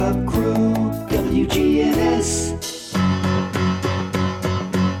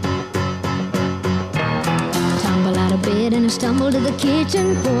Stumble to the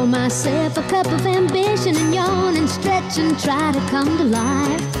kitchen, pour myself a cup of ambition and yawn and stretch and try to come to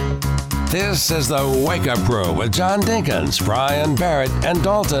life. This is the Wake Up Crew with John Dinkins, Brian Barrett, and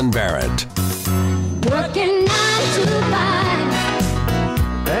Dalton Barrett. Working 9 to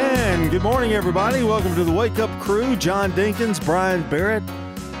 5. And good morning, everybody. Welcome to the Wake Up Crew. John Dinkins, Brian Barrett.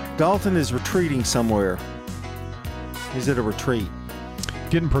 Dalton is retreating somewhere. He's at a retreat.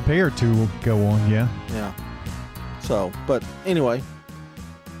 Getting prepared to go on, yeah. Yeah. So, but anyway,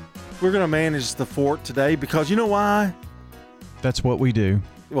 we're going to manage the fort today because you know why? That's what we do.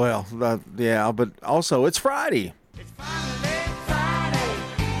 Well, yeah, but also it's Friday. It's finally Friday.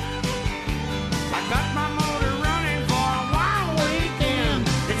 I got my motor running for a wild weekend.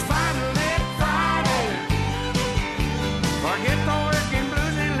 It's finally Friday. Forget the working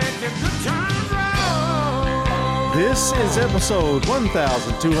blues and let the good times roll. This is episode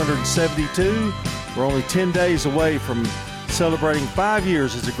 1272. We're only 10 days away from celebrating 5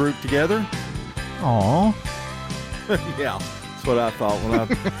 years as a group together. Aw. Yeah, that's what I thought when I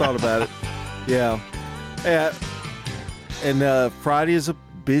thought about it. Yeah. And Friday is a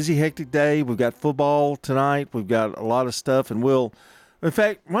busy, hectic day. We've got football tonight. We've got a lot of stuff, and in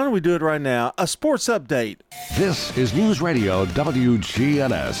fact, why don't we do it right now? A sports update. This is News Radio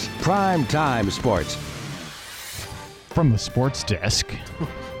WGNS, Prime Time Sports. From the sports desk.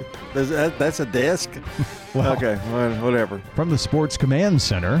 That's a desk? Well, okay, whatever. From the Sports Command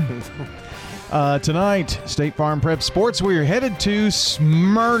Center. Tonight, State Farm Prep Sports, we're headed to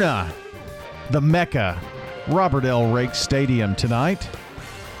Smyrna, the Mecca, Robert L. Rake Stadium tonight.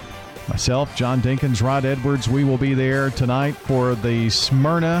 Myself, John Dinkins, Rod Edwards, we will be there tonight for the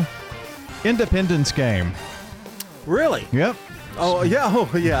Smyrna Independence game. Really? Yep. Oh, yeah,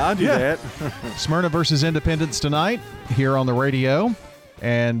 I do that. Smyrna versus Independence tonight here on the radio.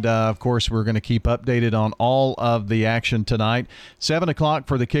 And, of course, we're going to keep updated on all of the action tonight. 7 o'clock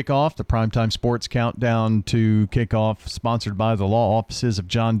for the kickoff, the Primetime Sports Countdown to Kickoff, sponsored by the law offices of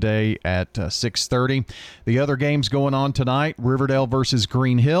John Day at 6:30. The other games going on tonight, Riverdale versus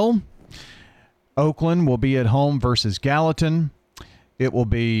Green Hill. Oakland will be at home versus Gallatin. It will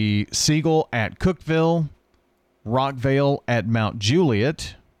be Siegel at Cookeville, Rockvale at Mount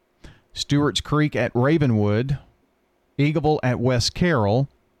Juliet, Stewart's Creek at Ravenwood, Eagleville at West Carroll,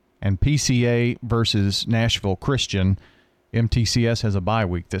 and PCA versus Nashville Christian. MTCS has a bye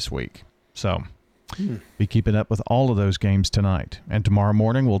week this week. So be keeping up with all of those games tonight. And tomorrow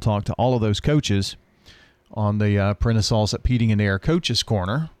morning we'll talk to all of those coaches on the Prentice Allsup Heating and Air Coaches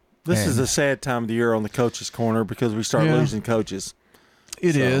Corner. This is a sad time of the year on the Coaches Corner because we start losing coaches.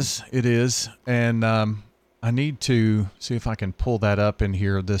 It is. And I need to see if I can pull that up in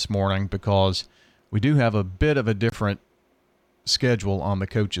here this morning because we do have a bit of a different schedule on the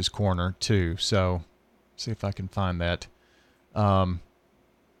Coaches Corner too. So see if I can find that. I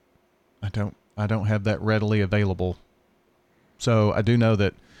don't have that readily available. So I do know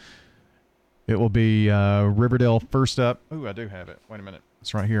that it will be Riverdale first up. Ooh, I do have it. Wait a minute.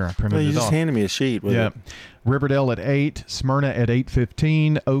 It's right here. I printed it off. You just handed me a sheet with it. Riverdale at 8, Smyrna at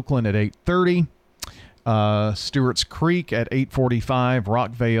 8:15, Oakland at 8:30, Stewart's Creek at 8:45,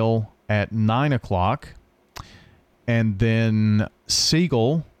 Rockvale at 9 o'clock, and then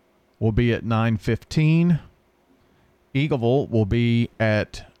Siegel will be at 9:15. Eagleville will be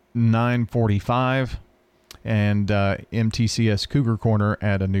at 9:45, and MTCS Cougar Corner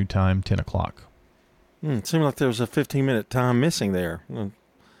at a new time, 10 o'clock. It seemed like there was a 15-minute time missing there.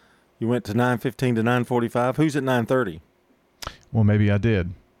 You went to 9:15 to 9:45. Who's at 9:30? Well, maybe I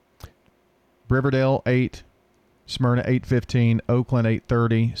did. Riverdale 8, Smyrna 8:15, Oakland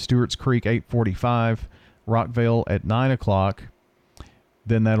 8:30, Stewart's Creek 8:45, Rockvale at 9 o'clock.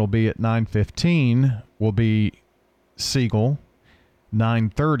 Then that'll be at 9:15 will be Siegel,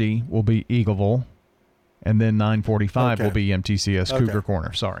 9:30 will be Eagleville, and then 9:45 will be MTCS Cougar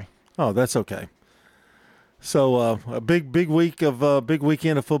Corner. Sorry. Oh, that's okay. So a big week of big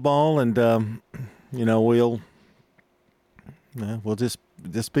weekend of football, and we'll just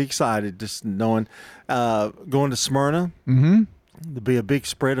be excited, just knowing going to Smyrna. Mm-hmm. There'll be a big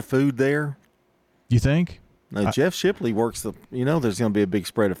spread of food there. You think? Jeff Shipley works there's going to be a big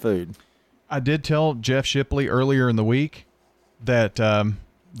spread of food. I did tell Jeff Shipley earlier in the week that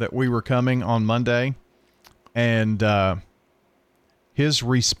that we were coming on Monday, and his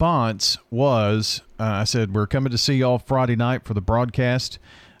response was, I said, we're coming to see y'all Friday night for the broadcast.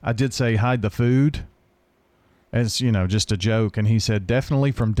 I did say hide the food as, just a joke, and he said,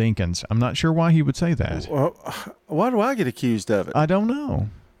 definitely from Dinkins. I'm not sure why he would say that. Well, why do I get accused of it? I don't know.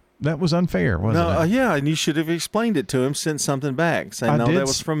 That was unfair, wasn't it? Yeah, and you should have explained it to him, sent something back, saying, that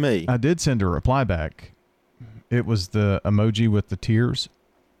was from me. I did send a reply back It was the emoji with the tears.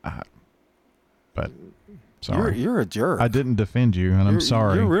 But sorry. You're a jerk. I didn't defend you, and I'm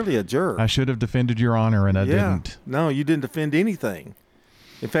sorry. You're really a jerk. I should have defended your honor, and I didn't. No, you didn't defend anything.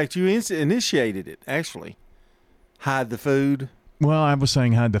 In fact, you initiated it, actually. Hide the food. Well, I was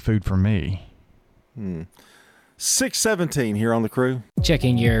saying hide the food from me. 6:17 here on the Crew.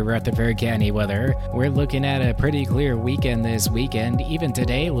 Checking your Rutherford County weather, we're looking at a pretty clear weekend this weekend. Even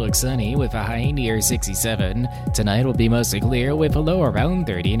today looks sunny with a high near 67. Tonight will be mostly clear with a low around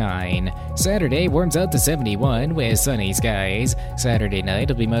 39. Saturday warms up to 71 with sunny skies. Saturday night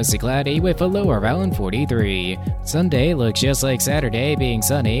will be mostly cloudy with a low around 43. Sunday looks just like Saturday, being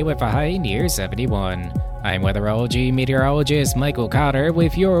sunny with a high near 71. I'm weatherology meteorologist Michael Cotter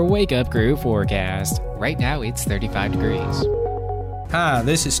with your Wake Up Crew forecast. Right now it's 35 degrees. Hi,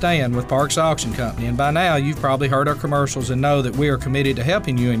 this is Stan with Parks Auction Company, and by now you've probably heard our commercials and know that we are committed to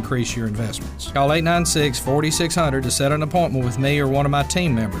helping you increase your investments. Call 896-4600 to set an appointment with me or one of my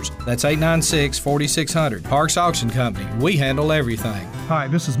team members. That's 896-4600. Parks Auction Company. We handle everything. Hi,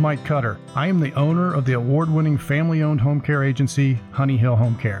 this is Mike Cutter. I am the owner of the award-winning family-owned home care agency, Honey Hill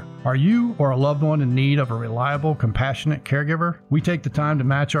Home Care. Are you or a loved one in need of a reliable, compassionate caregiver? We take the time to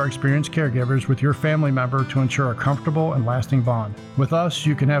match our experienced caregivers with your family member to ensure a comfortable and lasting bond. With us,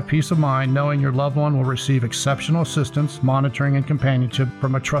 you can have peace of mind knowing your loved one will receive exceptional assistance, monitoring, and companionship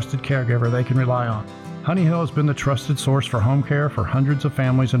from a trusted caregiver they can rely on. Honey Hill has been the trusted source for home care for hundreds of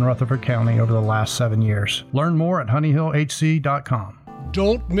families in Rutherford County over the last 7 years. Learn more at honeyhillhc.com.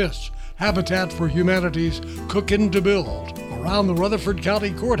 Don't miss Habitat for Humanity's Cookin' to Build around the Rutherford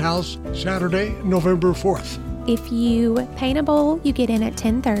County Courthouse Saturday, November 4th. If you paint a bowl, you get in at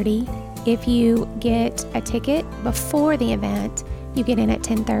 10:30. If you get a ticket before the event, you get in at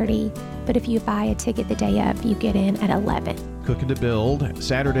 10:30. But if you buy a ticket the day of, you get in at 11. Cooking to Build,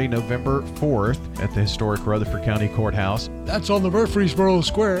 Saturday, November 4th at the historic Rutherford County Courthouse. That's on the Murfreesboro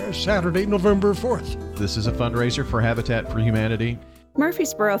Square, Saturday, November 4th. This is a fundraiser for Habitat for Humanity.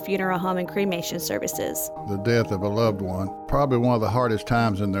 Murfreesboro Funeral Home and Cremation Services. The death of a loved one, probably one of the hardest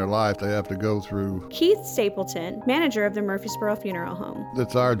times in their life they have to go through. Keith Stapleton, manager of the Murfreesboro Funeral Home.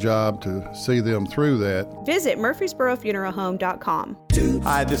 It's our job to see them through that. Visit murfreesborofuneralhome.com.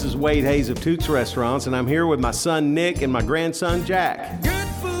 Hi, this is Wade Hayes of Toots Restaurants, and I'm here with my son Nick and my grandson Jack. Good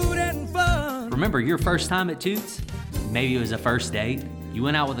food and fun. Remember your first time at Toots? Maybe it was a first date, you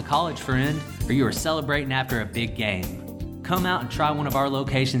went out with a college friend, or you were celebrating after a big game. Come out and try one of our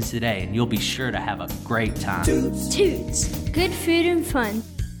locations today, and you'll be sure to have a great time. Toots. Good food and fun.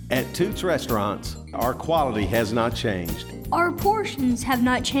 At Toots Restaurants, our quality has not changed. Our portions have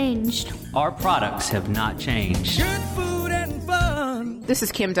not changed. Our products have not changed. Good food and fun. This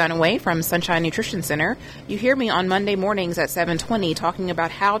is Kim Dunaway from Sunshine Nutrition Center. You hear me on Monday mornings at 7:20 talking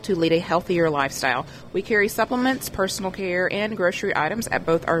about how to lead a healthier lifestyle. We carry supplements, personal care, and grocery items at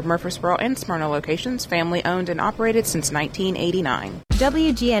both our Murfreesboro and Smyrna locations, family owned and operated since 1989.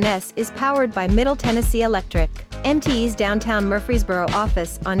 WGNS is powered by Middle Tennessee Electric. MTE's downtown Murfreesboro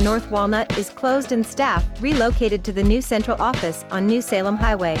office on North Walnut is closed and staff relocated to the new central office on New Salem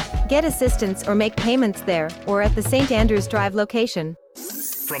Highway. Get assistance or make payments there or at the St. Andrews Drive location.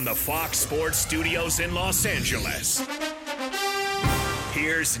 From the Fox Sports Studios in Los Angeles,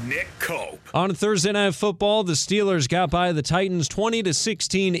 here's Nick Cope. On Thursday Night Football, the Steelers got by the Titans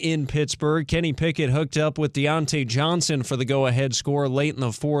 20-16 in Pittsburgh. Kenny Pickett hooked up with Deontay Johnson for the go-ahead score late in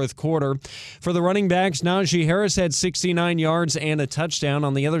the fourth quarter. For the running backs, Najee Harris had 69 yards and a touchdown.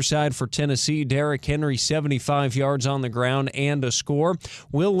 On the other side for Tennessee, Derrick Henry 75 yards on the ground and a score.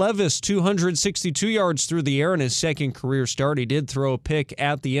 Will Levis 262 yards through the air in his second career start. He did throw a pick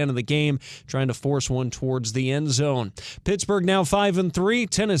at the end of the game, trying to force one towards the end zone. Pittsburgh now 5-3.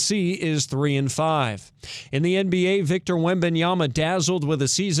 Tennessee is 3-5. In the NBA, Victor Wembanyama dazzled with a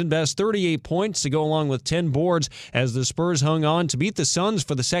season-best 38 points to go along with 10 boards as the Spurs hung on to beat the Suns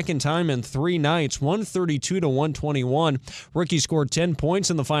for the second time in 3 nights, 132-121. Rookie scored 10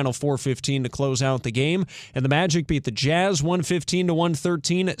 points in the final 4:15 to close out the game, and the Magic beat the Jazz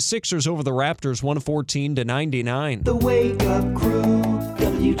 115-113. Sixers over the Raptors 114-99. The Wake Up Crew,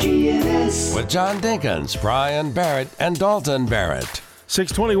 WGNS. With John Dinkins, Brian Barrett, and Dalton Barrett.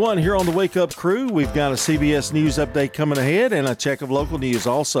 6:21 here on the Wake Up Crew. We've got a CBS News update coming ahead and a check of local news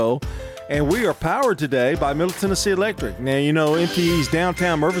also. And we are powered today by Middle Tennessee Electric. Now, you know, MTE's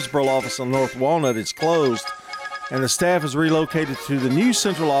downtown Murfreesboro office on North Walnut is closed, and the staff is relocated to the new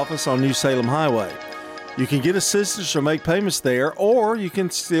central office on New Salem Highway. You can get assistance or make payments there, or you can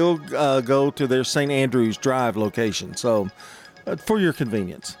still go to their St. Andrews Drive location. So, for your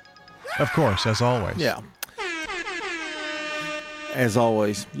convenience. Of course, as always. Yeah. As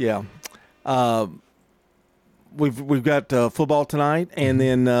always, yeah. we've got football tonight, and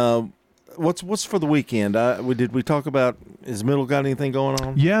then what's for the weekend? We talk about, has Middle got anything going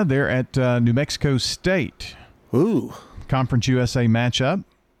on? Yeah, they're at New Mexico State. Ooh, Conference USA matchup.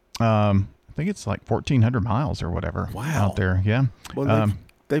 I think it's like 1,400 miles or whatever. Wow, out there. Yeah. Well,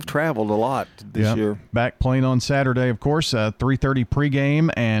 they've traveled a lot this year. Back playing on Saturday, of course. 3:30 pregame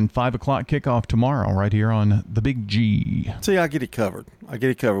and 5 o'clock kickoff tomorrow, right here on the Big G. See, I get it covered.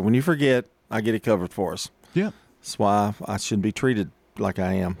 When you forget, I get it covered for us. Yeah. That's why I shouldn't be treated like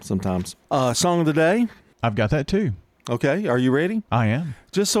I am sometimes. Song of the day. I've got that too. Okay, are you ready? I am.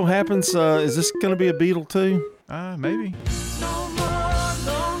 Just so happens, is this going to be a Beatle too? Maybe.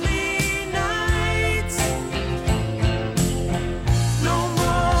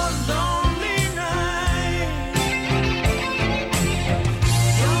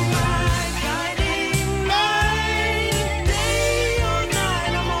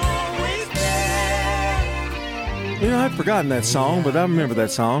 You know, I'd forgotten that song, but I remember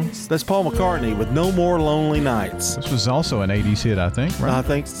that song. That's Paul McCartney with No More Lonely Nights. This was also an 80s hit, I think, right? I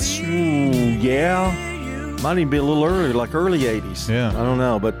think, yeah. Might even be a little early, like early 80s. Yeah. I don't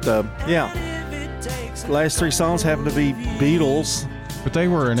know, but yeah. Last three songs happen to be Beatles. But they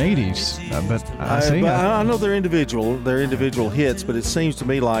were in 80s. But I know they're individual hits, but it seems to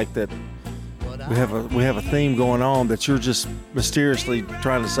me like that we have a theme going on that you're just mysteriously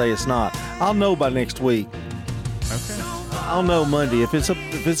trying to say it's not. I'll know by next week. Okay. I'll know Monday. If it's a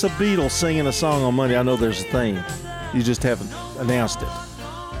Beatles singing a song on Monday, I know there's a theme. You just haven't announced it.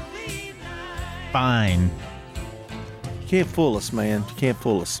 Fine. You can't fool us, man. You can't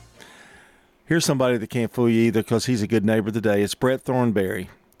fool us. Here's somebody that can't fool you either because he's a good neighbor today. It's Brett Thornberry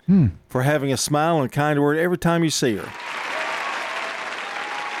for having a smile and kind word every time you see her.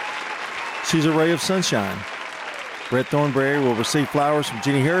 She's a ray of sunshine. Brett Thornberry will receive flowers from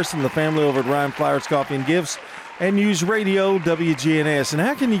Jenny Harrison, the family over at Ryan Flowers Coffee and Gifts, and News Radio WGNS. And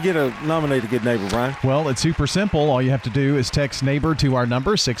how can you get nominate a good neighbor, Brian? Well, it's super simple. All you have to do is text neighbor to our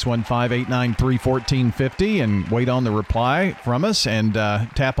number, 615-893-1450, and wait on the reply from us, and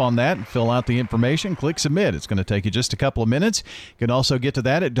tap on that and fill out the information. Click submit. It's going to take you just a couple of minutes. You can also get to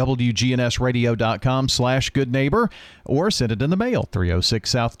that at WGNSradio.com/goodneighbor, or send it in the mail, 306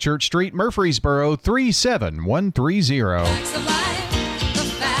 South Church Street, Murfreesboro, 37130.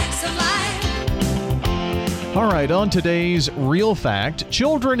 All right, on today's Real Fact,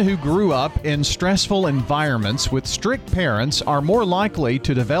 children who grew up in stressful environments with strict parents are more likely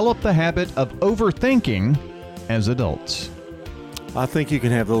to develop the habit of overthinking as adults. I think you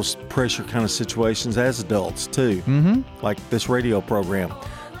can have those pressure kind of situations as adults, too, like this radio program.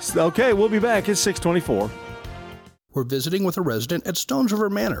 Okay, we'll be back at 6:24. We're visiting with a resident at Stones River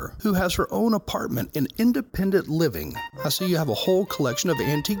Manor who has her own apartment in independent living. I see you have a whole collection of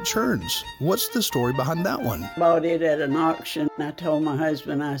antique churns. What's the story behind that one? Bought it at an auction. I told my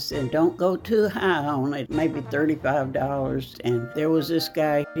husband, I said, don't go too high on it, maybe $35. And there was this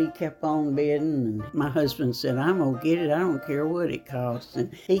guy, he kept on bidding. And my husband said, I'm going to get it. I don't care what it costs.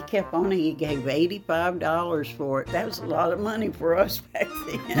 And he kept on it. He gave $85 for it. That was a lot of money for us back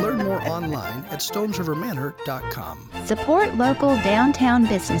then. Learn more online at stonesrivermanor.com. Support local downtown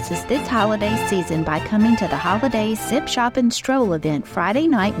businesses this holiday season by coming to the Holiday Sip, Shop, and Stroll event Friday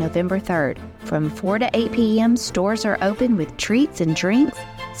night, November 3rd. From 4 to 8 p.m., stores are open with treats and drinks,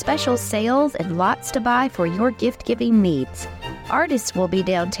 special sales, and lots to buy for your gift-giving needs. Artists will be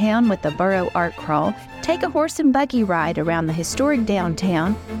downtown with the Borough Art Crawl. Take a horse and buggy ride around the historic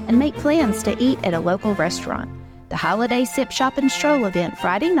downtown and make plans to eat at a local restaurant. The Holiday Sip, Shop, and Stroll event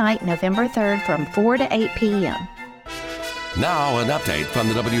Friday night, November 3rd from 4 to 8 p.m. Now an update from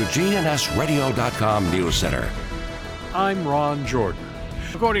the WGNSradio.com News Center. I'm Ron Jordan.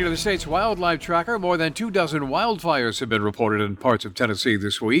 According to the state's wildlife tracker, more than 24 wildfires have been reported in parts of Tennessee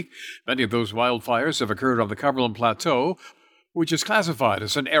this week. Many of those wildfires have occurred on the Cumberland Plateau, which is classified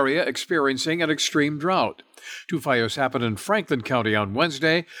as an area experiencing an extreme drought. 2 fires happened in Franklin County on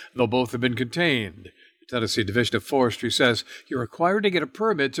Wednesday, though both have been contained. Tennessee Division of Forestry says you're required to get a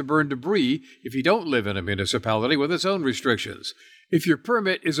permit to burn debris if you don't live in a municipality with its own restrictions. If your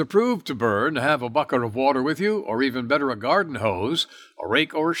permit is approved to burn, have a bucket of water with you, or even better, a garden hose. A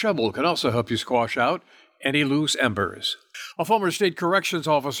rake or a shovel can also help you squash out any loose embers. A former state corrections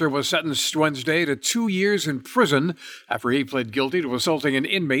officer was sentenced Wednesday to 2 years in prison after he pled guilty to assaulting an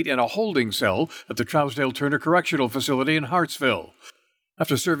inmate in a holding cell at the Trousdale Turner Correctional Facility in Hartsville.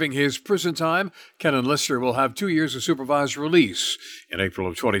 After serving his prison time, Kenan Lister will have 2 years of supervised release. In April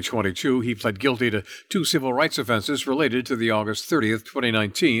of 2022, he pled guilty to 2 civil rights offenses related to the August 30th,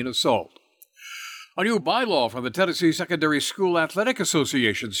 2019 assault. A new bylaw from the Tennessee Secondary School Athletic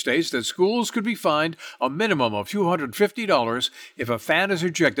Association states that schools could be fined a minimum of $250 if a fan is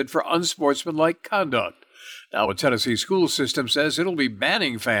ejected for unsportsmanlike conduct. Now, a Tennessee school system says it'll be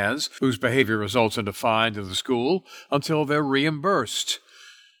banning fans whose behavior results in a fine to the school until they're reimbursed.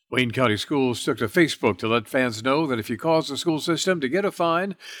 Wayne County Schools took to Facebook to let fans know that if you cause the school system to get a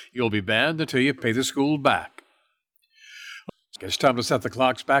fine, you'll be banned until you pay the school back. It's time to set the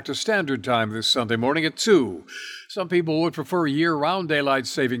clocks back to standard time this Sunday morning at 2. Some people would prefer year-round daylight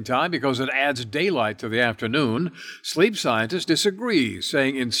saving time because it adds daylight to the afternoon. Sleep scientists disagree,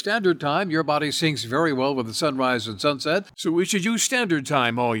 saying in standard time your body syncs very well with the sunrise and sunset, so we should use standard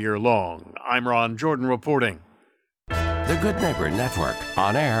time all year long. I'm Ron Jordan reporting. The Good Neighbor Network,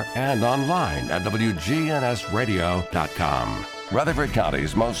 on air and online at WGNSradio.com. Rutherford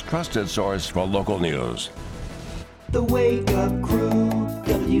County's most trusted source for local news. The Wake Up Crew,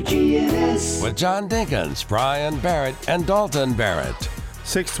 WGNS. With John Dinkins, Brian Barrett, and Dalton Barrett.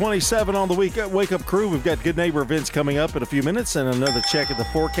 6:27 on the Wake Up Crew. We've got Good Neighbor events coming up in a few minutes and another check at the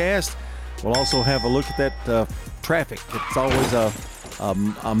forecast. We'll also have a look at that traffic. It's always a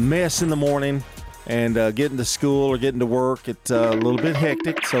mess in the morning, and getting to school or getting to work, it's a little bit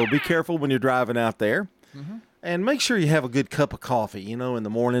hectic, so be careful when you're driving out there. Mm-hmm. And make sure you have a good cup of coffee, in the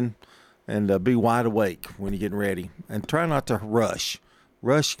morning. And be wide awake when you're getting ready. And try not to rush.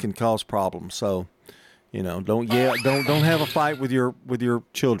 Rush can cause problems. So, don't have a fight with your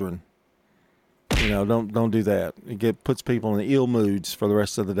children. Don't do that. It puts people in ill moods for the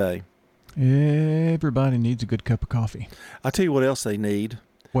rest of the day. Everybody needs a good cup of coffee. I'll tell you what else they need.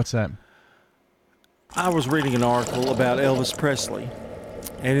 What's that? I was reading an article about Elvis Presley.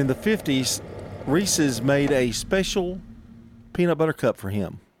 And in the 50s, Reese's made a special peanut butter cup for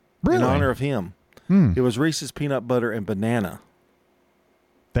him. Really? In honor of him. It was Reese's peanut butter and banana.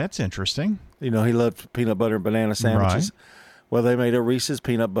 That's interesting. He loved peanut butter and banana sandwiches. Right. Well, they made a Reese's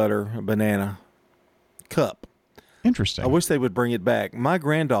peanut butter and banana cup. Interesting. I wish they would bring it back. My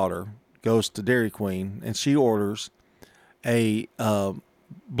granddaughter goes to Dairy Queen, and she orders a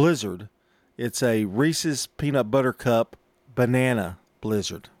Blizzard. It's a Reese's peanut butter cup banana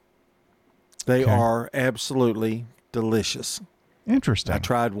Blizzard. They are absolutely delicious. Interesting. I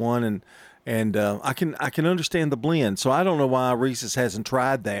tried one, and I can understand the blend. So I don't know why Reese's hasn't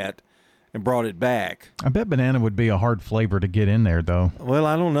tried that and brought it back. I bet banana would be a hard flavor to get in there, though. Well,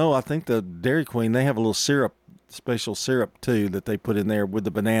 I don't know. I think the Dairy Queen, they have a little syrup, special syrup too, that they put in there with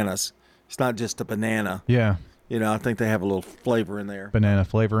the bananas. It's not just a banana. Yeah. I think they have a little flavor in there. Banana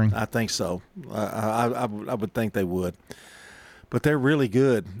flavoring. I think so. I would think they would, but they're really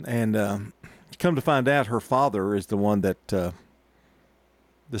good. And come to find out, her father is the one that.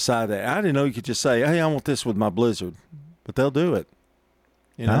 Decide that. I didn't know you could just say, hey, I want this with my Blizzard. But they'll do it.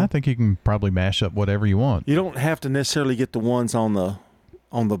 I think you can probably mash up whatever you want. You don't have to necessarily get the ones on the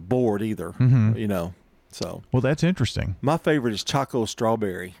board either, So. Well, that's interesting. My favorite is Choco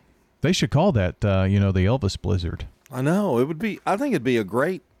Strawberry. They should call that, the Elvis Blizzard. I know. I think it'd be a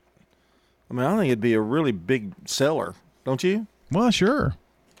really big seller. Don't you? Well, sure.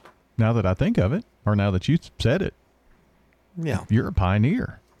 Now that I think of it, or now that you said it. Yeah. You're a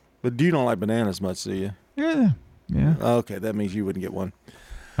pioneer. But you don't like bananas much, do you? Yeah. Okay, that means you wouldn't get one.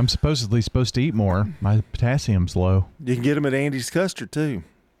 I'm supposed to eat more. My potassium's low. You can get them at Andy's Custard, too.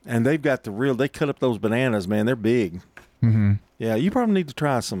 And they've got they cut up those bananas, man. They're big. Mm-hmm. Yeah, you probably need to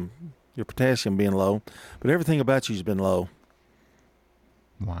try your potassium being low. But everything about you's been low.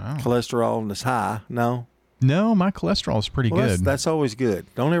 Wow. Cholesterol is high. No? No, my cholesterol is pretty good. That's always good.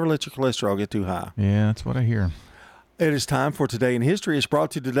 Don't ever let your cholesterol get too high. Yeah, that's what I hear. It is time for Today in History. It's brought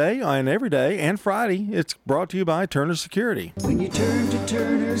to you today and every day and Friday. It's brought to you by Turner Security. When you turn to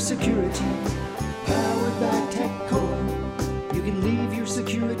Turner Security, powered by TechCore, you can leave your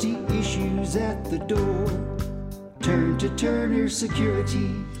security issues at the door. Turn to Turner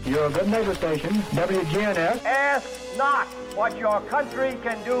Security. Your Good Neighbor station, WGNS. Ask not what your country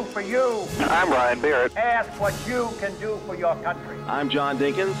can do for you. I'm Brian Barrett. Ask what you can do for your country. I'm John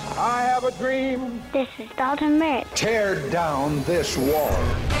Dinkins. I have a dream. This is Dalton Merritt. Tear down this wall.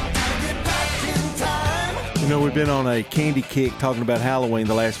 We've been on a candy kick talking about Halloween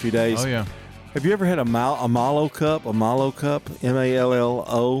the last few days. Oh, yeah. Have you ever had a Mallow cup? A Mallow cup?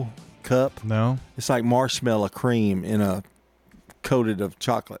 M-A-L-L-O cup? No. It's like marshmallow cream in a coated of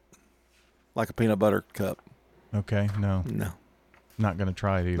chocolate, like a peanut butter cup. Okay, no. Not going to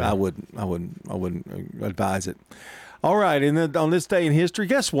try it either. I wouldn't advise it. All right, and on this day in history,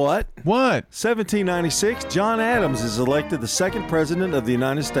 guess what? What? 1796, John Adams is elected the second president of the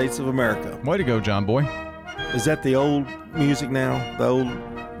United States of America. Way to go, John boy. Is that the old music now? The old?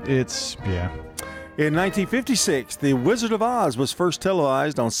 It's, yeah. In 1956, The Wizard of Oz was first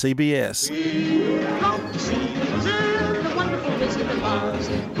televised on CBS.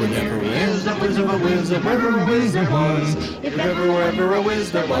 Whenever is a wizard, a wizard, wherever a wizard was. If ever, wherever a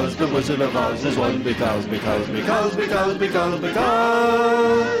wizard was, the Wizard of Oz is one because of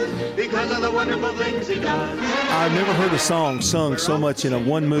the wonderful things he does. I've never heard a song sung so much in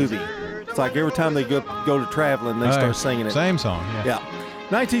one movie. It's like every time they go to traveling, they start singing it. Same song, yeah.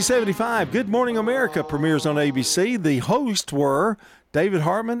 1975, Good Morning America premieres on ABC. The hosts were David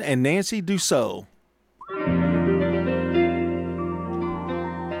Hartman and Nancy Dussault.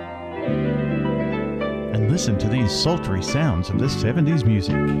 And listen to these sultry sounds of this 70s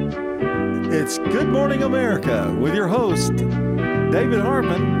music. It's Good Morning America with your host, David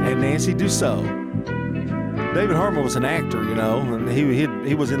Hartman and Nancy Dussault. David Hartman was an actor, and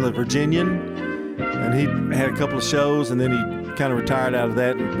he was in The Virginian, and he had a couple of shows, and then he kind of retired out of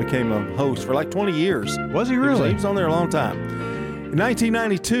that and became a host for like 20 years. Was he really? He was on there a long time. In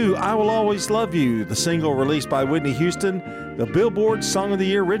 1992, I Will Always Love You, the single released by Whitney Houston, the Billboard Song of the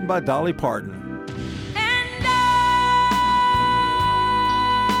Year written by Dolly Parton.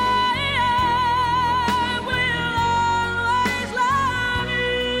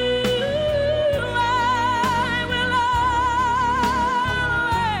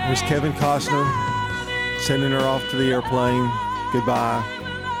 There's Kevin Costner sending her off to the airplane. Goodbye.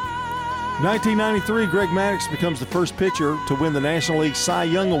 1993, Greg Maddux becomes the first pitcher to win the National League Cy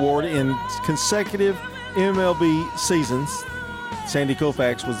Young Award in consecutive MLB seasons. Sandy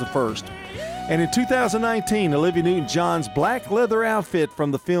Koufax was the first. And in 2019, Olivia Newton-John's black leather outfit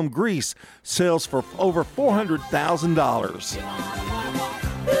from the film Grease sells for over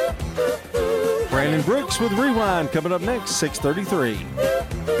 $400,000. Brandon Brooks with Rewind coming up next, 6:33.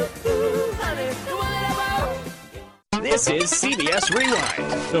 This is CBS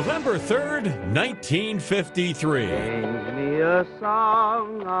Rewind. November 3rd, 1953. Sing me a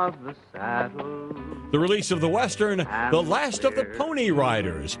song of the saddle. The release of the Western, The Last of the Pony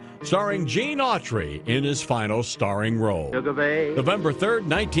Riders, starring Gene Autry in his final starring role. November 3rd,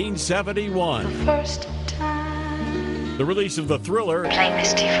 1971. The first time. The release of the thriller, Play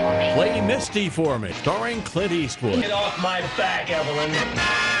Misty for Me. Play Misty for Me, starring Clint Eastwood. Get off my back, Evelyn.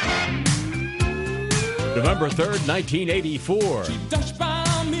 November 3rd, 1984.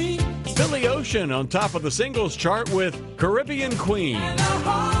 Billy Ocean on top of the singles chart with Caribbean Queen.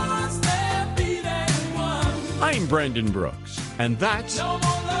 I'm Brandon Brooks, and that's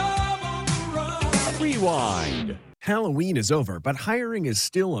Rewind. Halloween is over, but hiring is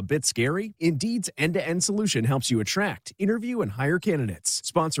still a bit scary. Indeed's end-to-end solution helps you attract, interview, and hire candidates.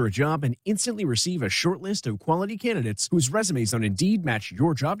 Sponsor a job and instantly receive a short list of quality candidates whose resumes on Indeed match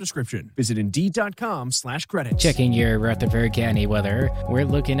your job description. Visit Indeed.com/credits. Checking your Rutherford County weather. We're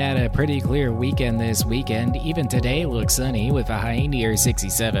looking at a pretty clear weekend this weekend. Even today looks sunny with a high near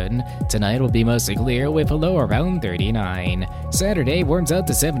 67. Tonight will be mostly clear with a low around 39. Saturday warms up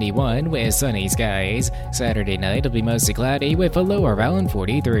to 71 with sunny skies. Saturday night will be mostly cloudy with a low around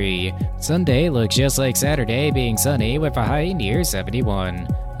 43. Sunday looks just like Saturday, being sunny with a high near 71.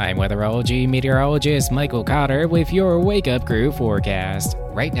 I'm weatherology meteorologist Michael Cotter with your Wake Up Crew forecast.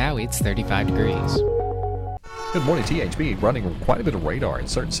 Right now it's 35 degrees. Good morning, THB. Running quite a bit of radar in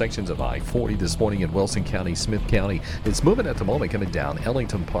certain sections of I-40 this morning in Wilson County, Smith County. It's moving at the moment coming down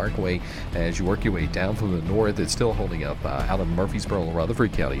Ellington Parkway as you work your way down from the north. It's still holding up out of Murfreesboro and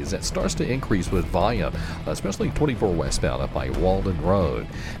Rutherford County as that starts to increase with volume, especially 24 westbound up by Walden Road.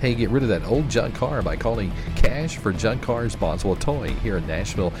 Hey, get rid of that old junk car by calling Cash for Junk Cars Boswell Towing here in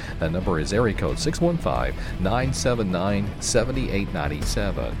Nashville. That number is area code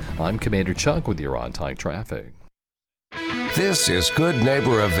 615-979-7897. I'm Commander Chuck with your on-time traffic. This is Good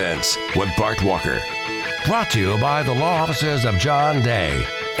Neighbor Events with Bart Walker. Brought to you by the law offices of John Day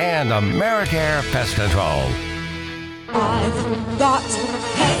and AmeriCare Pest Control. I've got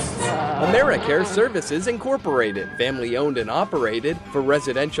pests. AmeriCare Services Incorporated, family owned and operated. For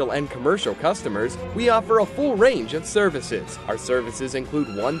residential and commercial customers, we offer a full range of services. Our services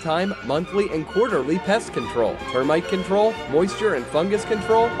include one-time, monthly, and quarterly pest control, termite control, moisture and fungus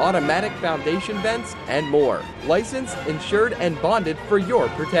control, automatic foundation vents, and more. Licensed, insured, and bonded for your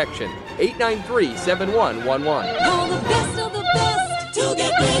protection. 893-7111. All the best of the best to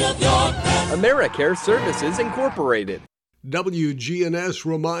get rid of your pest. AmeriCare Services Incorporated. WGNS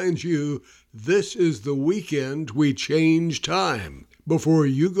reminds you this is the weekend we change time. Before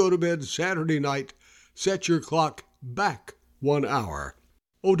you go to bed Saturday night, set your clock back 1 hour.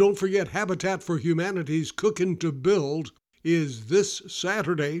 Oh, don't forget Habitat for Humanity's Cookin' to Build is this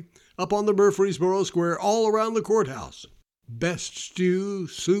Saturday up on the Murfreesboro Square all around the courthouse. Best stew,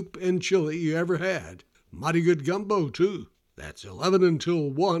 soup, and chili you ever had. Mighty good gumbo, too. That's 11 until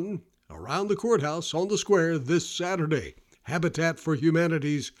 1 around the courthouse on the square this Saturday. Habitat for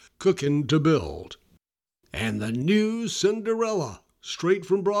Humanity's Cookin' to Build. And the new Cinderella, straight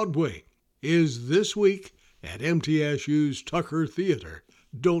from Broadway, is this week at MTSU's Tucker Theater.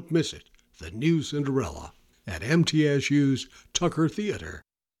 Don't miss it. The new Cinderella at MTSU's Tucker Theater.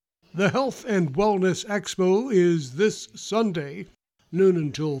 The Health and Wellness Expo is this Sunday, noon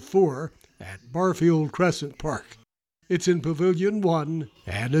until 4, at Barfield Crescent Park. It's in Pavilion 1,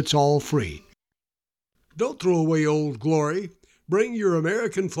 and it's all free. Don't throw away Old Glory. Bring your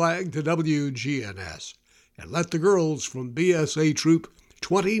American flag to WGNS, and let the girls from BSA Troop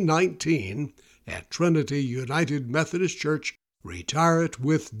 2019 at Trinity United Methodist Church retire it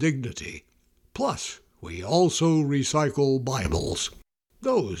with dignity. Plus, we also recycle Bibles.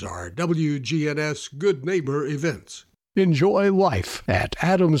 Those are WGNS Good Neighbor events. Enjoy life at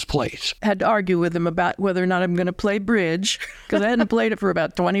Adams Place. Had to argue with them about whether or not I'm going to play bridge, because I hadn't played it for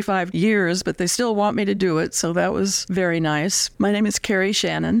about 25 years, but they still want me to do it, so that was very nice. My name is Carrie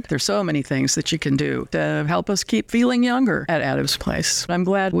Shannon. There's so many things that you can do to help us keep feeling younger at Adams Place. I'm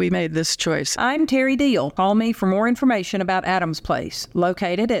glad we made this choice. I'm Terry Deal. Call me for more information about Adams Place,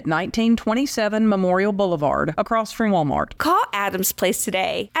 located at 1927 Memorial Boulevard, across from Walmart. Call Adams Place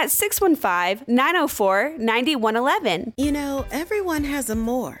today at 615-904-9111. You know, everyone has a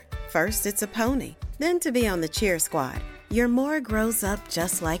more. First, it's a pony. Then to be on the cheer squad. Your more grows up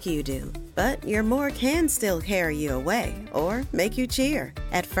just like you do. But your more can still carry you away or make you cheer.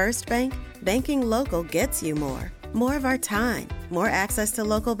 At First Bank, banking local gets you more. More of our time, more access to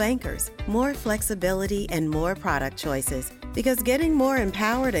local bankers, more flexibility, and more product choices. Because getting more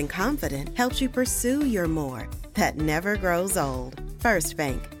empowered and confident helps you pursue your more. That never grows old. First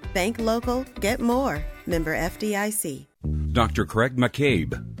Bank. Bank local, get more. Member FDIC. Dr. Craig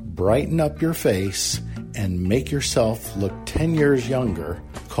McCabe. Brighten up your face and make yourself look 10 years younger.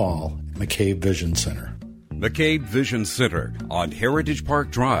 Call McCabe Vision Center. McCabe Vision Center on Heritage Park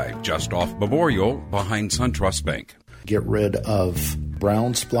Drive, just off Memorial, behind SunTrust Bank. Get rid of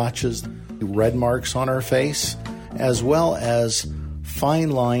brown splotches, red marks on our face, as well as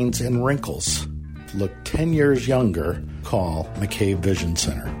fine lines and wrinkles. Look 10 years younger. Call McCabe Vision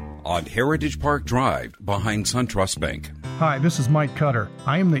Center. On Heritage Park Drive, behind SunTrust Bank. Hi, this is Mike Cutter.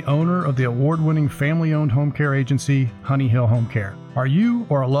 I am the owner of the award-winning family-owned home care agency, Honey Hill Home Care. Are you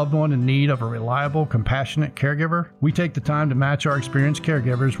or a loved one in need of a reliable, compassionate caregiver? We take the time to match our experienced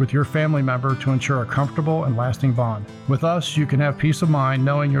caregivers with your family member to ensure a comfortable and lasting bond. With us, you can have peace of mind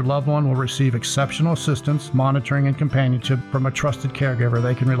knowing your loved one will receive exceptional assistance, monitoring, and companionship from a trusted caregiver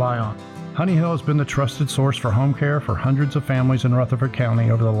they can rely on. Honey Hill has been the trusted source for home care for hundreds of families in Rutherford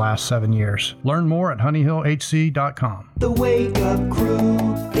County over the last 7 years. Learn more at honeyhillhc.com. The Wake Up Crew,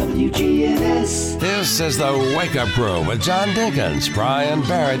 WGNS. This is the Wake Up Crew with John Dinkins, Brian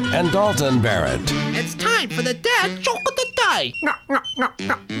Barrett, and Dalton Barrett. It's time for the dad joke of the day.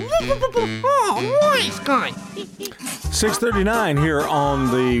 Oh, nice guy. 6:39 here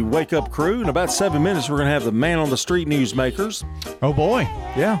on the Wake Up Crew. In about 7 minutes, we're going to have the Man on the Street newsmakers. Oh, boy.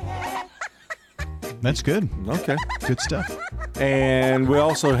 Yeah. That's good. Okay. Good stuff. And we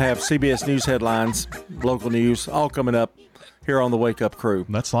also have CBS News headlines, local news, all coming up here on the Wake Up Crew.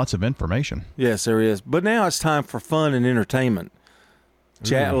 That's lots of information. Yes, there is. But now it's time for fun and entertainment.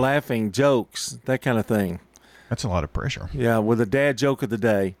 Chat, laughing, jokes, that kind of thing. That's a lot of pressure. Yeah, with a dad joke of the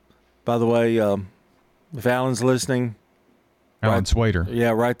day. By the way, if Alan's listening. Alan Swader.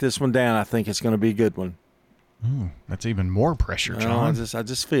 Yeah, write this one down. I think it's going to be a good one. That's even more pressure, John. I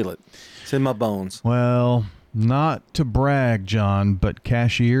just feel it. It's in my bones. Well, not to brag, John, but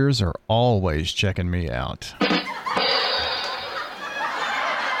cashiers are always checking me out.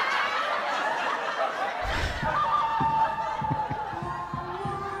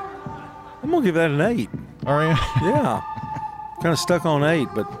 I'm going to give that an 8. Are you? Yeah. Kind of stuck on 8,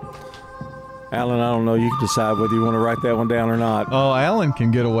 but Alan, I don't know. You can decide whether you want to write that one down or not. Oh, Alan can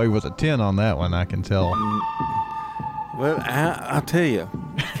get away with a 10 on that one, I can tell. Well, I'll tell you.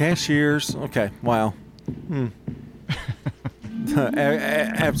 Cashiers, okay, wow.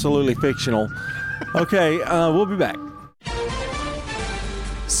 Absolutely fictional. Okay, we'll be back.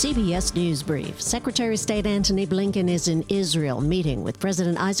 CBS News Brief. Secretary of State Antony Blinken is in Israel meeting with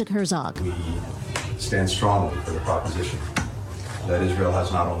President Isaac Herzog. We stand strongly for the proposition that Israel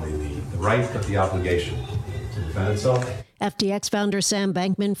has not only the right but the obligation to defend itself. FTX founder Sam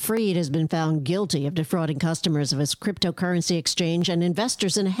Bankman-Fried has been found guilty of defrauding customers of his cryptocurrency exchange and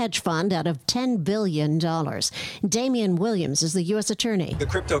investors in a hedge fund out of $10 billion. Damian Williams is the U.S. attorney. The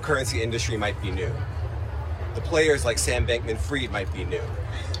cryptocurrency industry might be new. The the players like Sam Bankman-Fried might be new.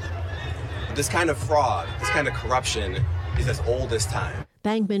 But this kind of fraud, this kind of corruption is as old as time.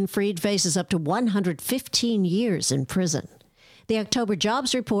 Bankman-Fried faces up to 115 years in prison. The October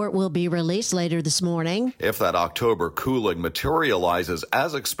jobs report will be released later this morning. If that October cooling materializes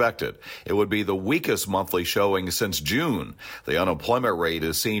as expected, it would be the weakest monthly showing since June. The unemployment rate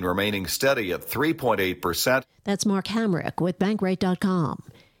is seen remaining steady at 3.8%. That's Mark Hamrick with Bankrate.com.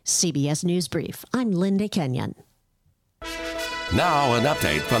 CBS News Brief. I'm Linda Kenyon. Now an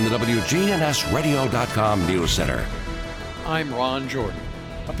update from the WGNSradio.com News Center. I'm Ron Jordan.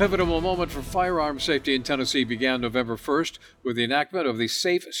 A pivotal moment for firearm safety in Tennessee began November 1st with the enactment of the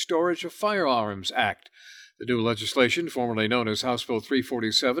Safe Storage of Firearms Act. The new legislation, formerly known as House Bill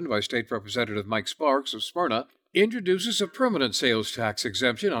 347 by State Representative Mike Sparks of Smyrna, introduces a permanent sales tax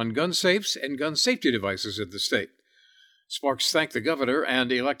exemption on gun safes and gun safety devices in the state. Sparks thanked the governor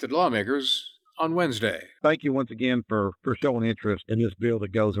and elected lawmakers on Wednesday. Thank you once again for showing interest in this bill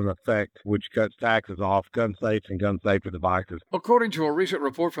that goes into effect, which cuts taxes off gun safes and gun safety devices. According to a recent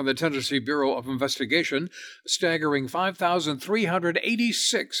report from the Tennessee Bureau of Investigation, a staggering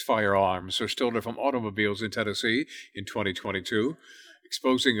 5,386 firearms are stolen from automobiles in Tennessee in 2022,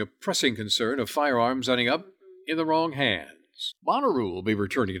 exposing a pressing concern of firearms ending up in the wrong hands. Bonnaroo will be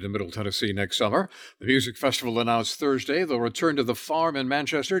returning to Middle Tennessee next summer. The music festival announced Thursday they'll return to the Farm in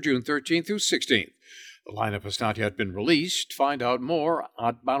Manchester June 13th through 16th. The lineup has not yet been released. Find out more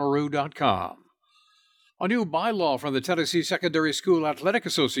at Bonnaroo.com. A new bylaw from the Tennessee Secondary School Athletic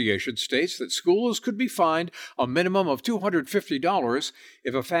Association states that schools could be fined a minimum of $250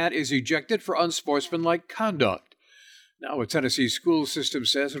 if a fan is ejected for unsportsmanlike conduct. Now, a Tennessee school system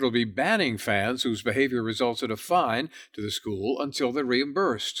says it will be banning fans whose behavior results in a fine to the school until they're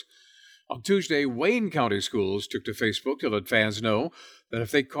reimbursed. On Tuesday, Wayne County Schools took to Facebook to let fans know that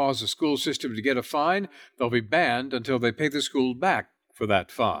if they cause the school system to get a fine, they'll be banned until they pay the school back for that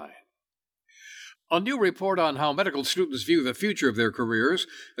fine. A new report on how medical students view the future of their careers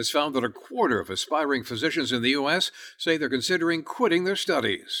has found that a quarter of aspiring physicians in the U.S. say they're considering quitting their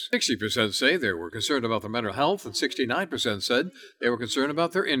studies. 60% say they were concerned about their mental health, and 69% said they were concerned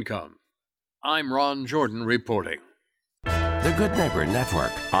about their income. I'm Ron Jordan reporting. The Good Neighbor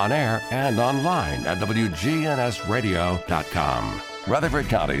Network, on air and online at WGNSradio.com. Rutherford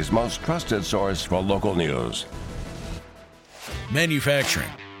County's most trusted source for local news. Manufacturing,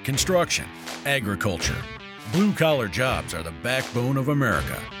 construction, agriculture. Blue-collar jobs are the backbone of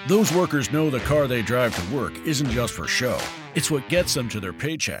America. Those workers know the car they drive to work isn't just for show. It's what gets them to their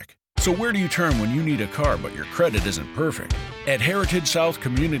paycheck. So where do you turn when you need a car but your credit isn't perfect? At Heritage South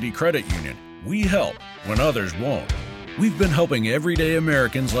Community Credit Union, we help when others won't. We've been helping everyday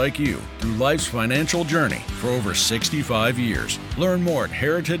Americans like you through life's financial journey for over 65 years. Learn more at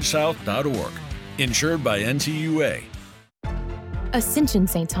heritagesouth.org. Insured by NCUA. Ascension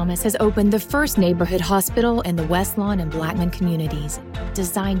St. Thomas has opened the first neighborhood hospital in the West Lawn and Blackman communities,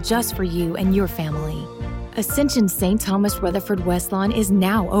 designed just for you and your family. Ascension St. Thomas Rutherford West Lawn is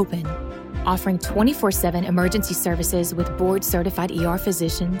now open, offering 24/7 emergency services with board-certified ER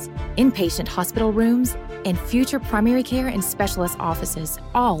physicians, inpatient hospital rooms, and future primary care and specialist offices,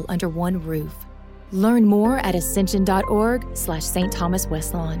 all under one roof. Learn more at ascension.org/St. Thomas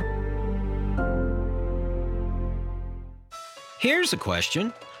West Lawn. Here's a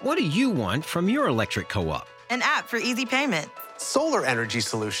question. What do you want from your electric co-op? An app for easy payment. Solar energy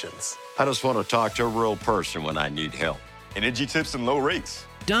solutions. I just want to talk to a real person when I need help. Energy tips and low rates.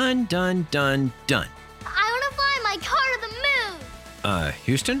 Done, done, done, done. I want to fly my car to the moon.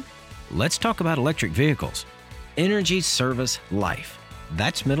 Houston, let's talk about electric vehicles. Energy Service Life.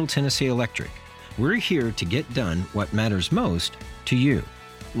 That's Middle Tennessee Electric. We're here to get done what matters most to you.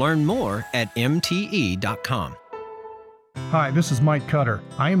 Learn more at mte.com. Hi, this is Mike Cutter.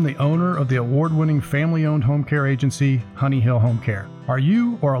 I am the owner of the award-winning family-owned home care agency, Honey Hill Home Care. Are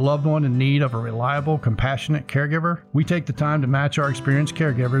you or a loved one in need of a reliable, compassionate caregiver? We take the time to match our experienced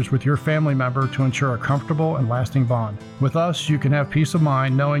caregivers with your family member to ensure a comfortable and lasting bond. With us, you can have peace of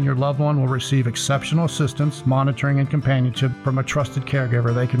mind knowing your loved one will receive exceptional assistance, monitoring, and companionship from a trusted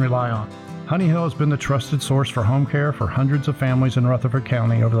caregiver they can rely on. Honey Hill has been the trusted source for home care for hundreds of families in Rutherford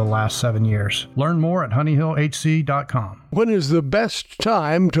County over the last 7 years. Learn more at honeyhillhc.com. When is the best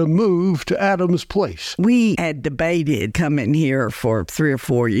time to move to Adams Place? We had debated coming here for 3 or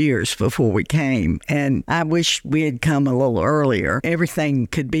 4 years before we came, and I wish we had come a little earlier. Everything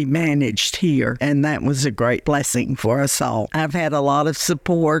could be managed here, and that was a great blessing for us all. I've had a lot of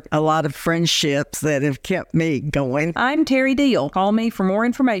support, a lot of friendships that have kept me going. I'm Terry Deal. Call me for more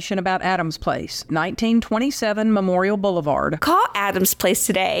information about Adams Place, 1927 Memorial Boulevard. Call Adams Place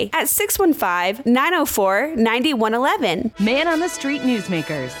today at 615-904-9111. Man on the Street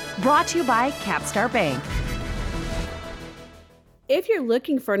Newsmakers, brought to you by Capstar Bank. If you're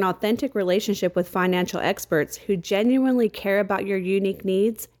looking for an authentic relationship with financial experts who genuinely care about your unique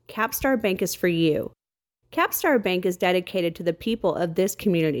needs, Capstar Bank is for you. Capstar Bank is dedicated to the people of this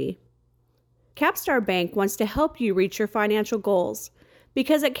community. Capstar Bank wants to help you reach your financial goals,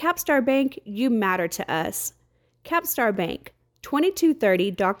 because at Capstar Bank, you matter to us. Capstar Bank,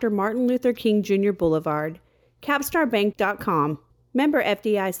 2230 Dr. Martin Luther King Jr. Boulevard, capstarbank.com. Member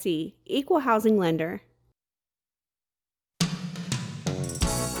FDIC, Equal Housing Lender.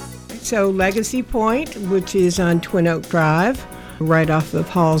 So Legacy Point, which is on Twin Oak Drive, right off of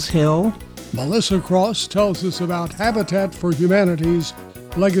Halls Hill. Melissa Cross tells us about Habitat for Humanity's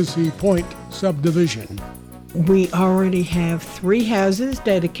Legacy Point subdivision. We already have 3 houses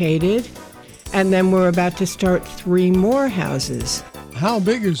dedicated, and then we're about to start 3 more houses. How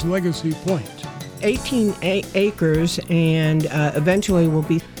big is Legacy Point? 18 acres, and eventually will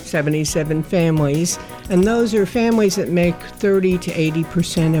be 77 families. And those are families that make 30 to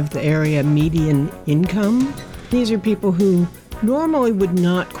 80% of the area median income. These are people who normally would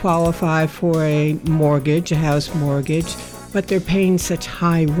not qualify for a mortgage, a house mortgage, but they're paying such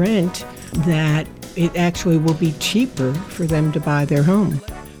high rent that it actually will be cheaper for them to buy their home.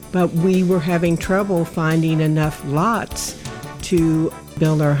 But we were having trouble finding enough lots to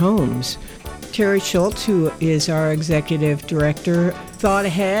build our homes. Terry Schultz, who is our executive director, thought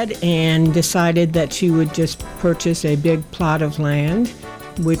ahead and decided that she would just purchase a big plot of land,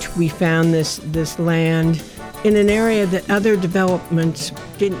 which we found this land in an area that other developments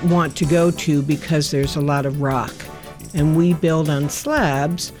didn't want to go to because there's a lot of rock. And we build on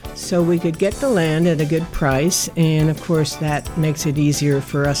slabs so we could get the land at a good price, and of course that makes it easier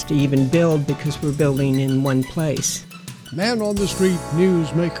for us to even build because we're building in one place. Man on the Street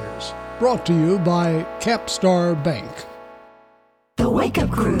Newsmakers, brought to you by Capstar Bank. The Wake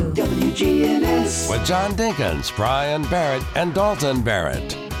Up Crew, WGNS. With John Dinkins, Brian Barrett, and Dalton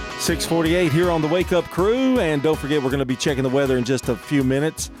Barrett. 6:48 here on the Wake Up Crew, and don't forget we're going to be checking the weather in just a few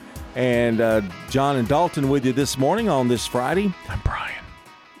minutes. And John and Dalton with you this morning on this Friday. I'm Brian.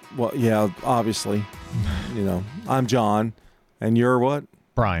 Well, yeah, obviously. You know, I'm John, and you're what?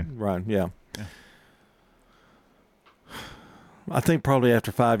 Brian. Brian, yeah. I think probably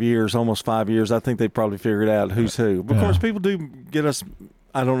after 5 years, almost 5 years, I think they probably figured out who's who. Of course, people do get us,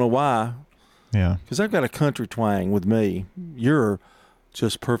 I don't know why. Yeah. Because I've got a country twang with me. You're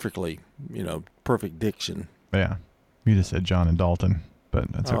just perfectly, perfect diction. Yeah. You just said John and Dalton, but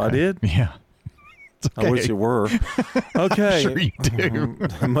that's okay. Oh, I did? Yeah. Okay. I wish you were. Okay. Sure you do.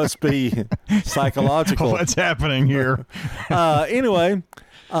 It must be psychological. What's happening here? Anyway,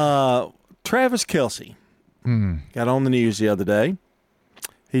 Travis Kelce got on the news the other day.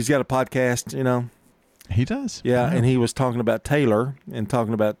 He's got a podcast, He does. Yeah, and he was talking about Taylor and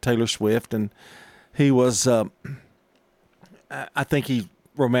talking about Taylor Swift. And he was, I think he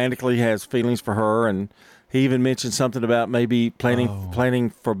romantically has feelings for her. And he even mentioned something about maybe planning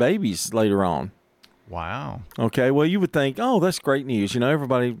for babies later on. Wow. Okay. Well, you would think, oh, that's great news.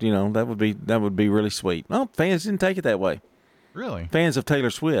 Everybody, that would be really sweet. No, fans didn't take it that way. Really? Fans of Taylor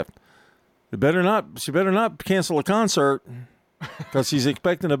Swift. She better not cancel a concert because she's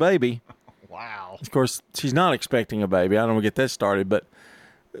expecting a baby. Wow. Of course, she's not expecting a baby. I don't want to get that started, but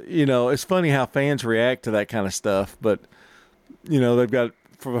it's funny how fans react to that kind of stuff. But they've got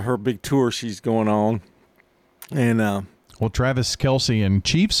for her big tour she's going on, and well, Travis Kelce and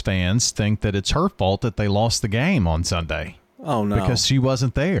Chiefs fans think that it's her fault that they lost the game on Sunday. Oh, no. Because she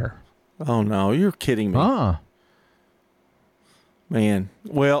wasn't there. Oh, no. You're kidding me. Man.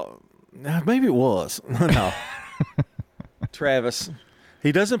 Well, maybe it was. No. Travis.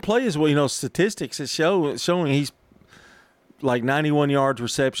 He doesn't play as well. Statistics is showing he's like 91 yards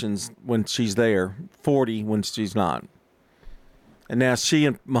receptions when she's there, 40 when she's not. And now she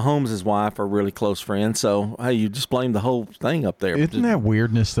and Mahomes' wife are really close friends, so, hey, you just blame the whole thing up there. Isn't that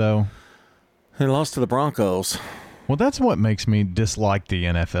weirdness, though? They lost to the Broncos. Well, that's what makes me dislike the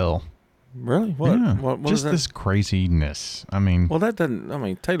NFL. Really? What? Yeah. What just this craziness. I mean, well,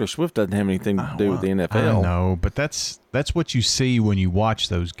 Taylor Swift doesn't have anything to do with the NFL. I know, but that's what you see when you watch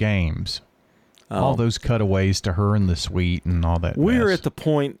those games. Oh. All those cutaways to her in the suite and all that. We're at the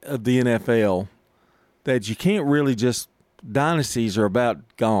point of the NFL that you can't really just. Dynasties are about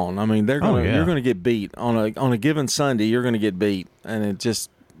gone. I mean, you're going to get beat on a given Sunday. You're going to get beat, and it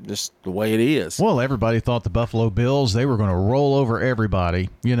just the way it is. Well, everybody thought the Buffalo Bills they were going to roll over everybody,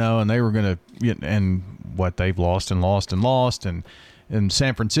 and they were going to and what they've lost and in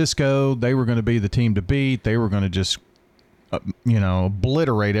San Francisco, they were going to be the team to beat. They were going to just,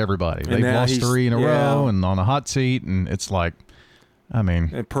 obliterate everybody. They've lost 3 in a row and on a hot seat, and it's like, I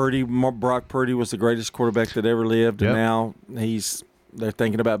mean. And Brock Purdy was the greatest quarterback that ever lived, and now they're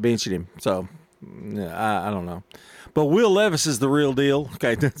thinking about benching him. So, I don't know. But Will Levis is the real deal.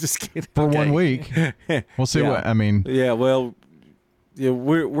 Okay, just kidding. For 1 week. We'll see what, I mean. Yeah, well,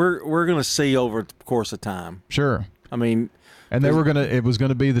 we're going to see over the course of time. Sure. I mean. And it was going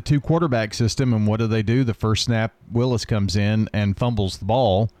to be the 2 quarterback system, and what do? The first snap, Willis comes in and fumbles the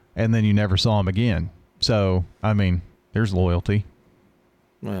ball, and then you never saw him again. So, I mean, there's loyalty.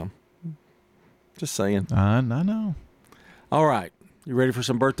 Well, just saying. I know. All right. You ready for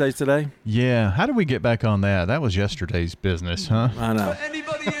some birthdays today? Yeah. How do we get back on that? That was yesterday's business, huh? I know. For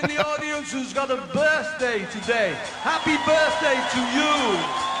anybody in the audience who's got a birthday today, happy birthday to you.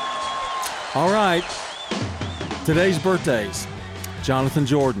 All right. Today's birthdays. Jonathan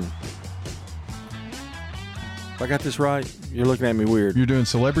Jordan. If I got this right, you're looking at me weird. You're doing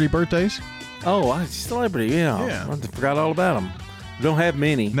celebrity birthdays? Oh, celebrity, yeah. I forgot all about them. We don't have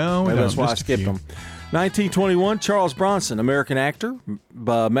many. No, maybe that's why I skipped them. 1921, Charles Bronson, American actor,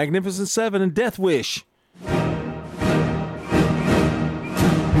 Magnificent Seven, and Death Wish.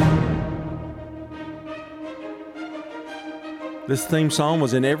 This theme song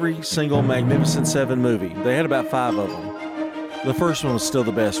was in every single Magnificent Seven movie. They had about 5 of them. The first one was still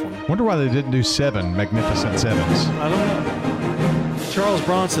the best one. Wonder why they didn't do 7 Magnificent Sevens. I don't know. Charles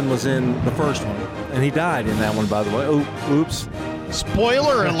Bronson was in the first one, and he died in that one, by the way. Oops.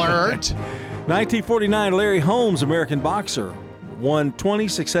 Spoiler alert! 1949, Larry Holmes, American boxer, won 20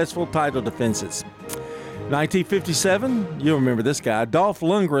 successful title defenses. 1957, you'll remember this guy, Dolph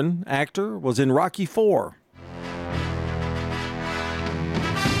Lundgren, actor, was in Rocky IV.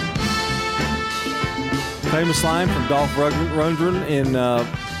 Famous line from Dolph Lundgren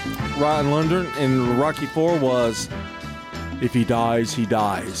in Rocky IV was, "If he dies, he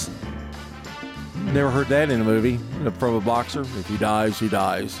dies." Never heard that in a movie from a boxer. If he dies, he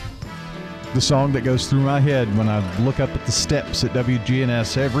dies. The song that goes through my head when I look up at the steps at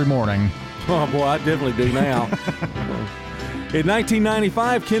WGNS every morning. Oh, boy, I definitely do now. In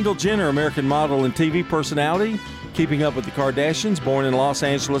 1995, Kendall Jenner, American model and TV personality, Keeping Up with the Kardashians, born in Los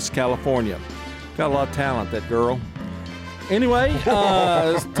Angeles, California. Got a lot of talent, that girl. Anyway,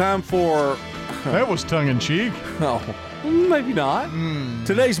 it's time for... That was tongue-in-cheek. Oh, maybe not.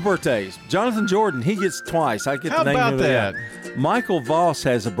 Today's birthdays. Jonathan Jordan, he gets twice. I get How the name about of that? Michael Voss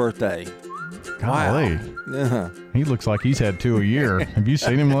has a birthday. Golly. Wow. He looks like he's had 2 a year. Have you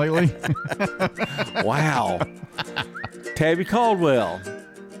seen him lately? Wow. Tabby Caldwell.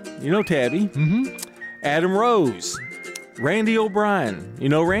 You know Tabby. Mm-hmm. Adam Rose. Randy O'Brien. You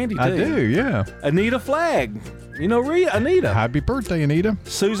know Randy, too. I do, yeah. Anita Flagg. You know Anita. Happy birthday, Anita.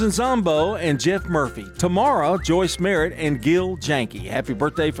 Susan Zombo and Jeff Murphy. Tomorrow, Joyce Merritt and Gil Janke. Happy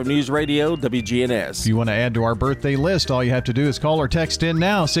birthday from News Radio WGNS. If you want to add to our birthday list, all you have to do is call or text in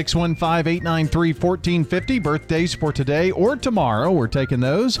now, 615-893-1450. Birthdays for today or tomorrow. We're taking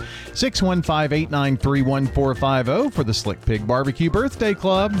those. 615-893-1450 for the Slick Pig Barbecue Birthday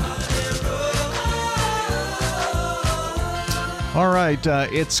Club. All right,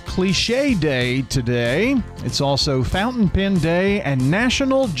 it's Cliche Day today. It's also Fountain Pen Day and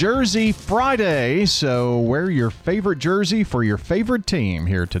National Jersey Friday. So wear your favorite jersey for your favorite team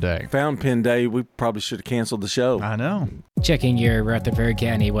here today. Fountain Pen Day, we probably should have canceled the show. I know. Checking your Rutherford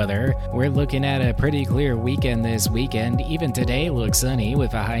County weather, we're looking at a pretty clear weekend this weekend. Even today looks sunny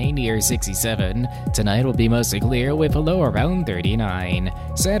with a high near 67. Tonight will be mostly clear with a low around 39.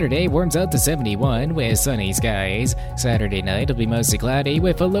 Saturday warms up to 71 with sunny skies. Saturday night will be mostly cloudy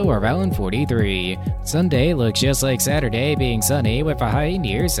with a low around 43. Sunday looks just like Saturday, being sunny with a high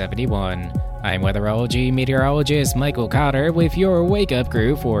near 71. I'm weatherology meteorologist Michael Cotter with your Wake Up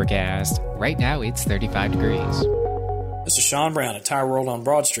Crew forecast. Right now it's 35 degrees. This is Sean Brown at Tire World on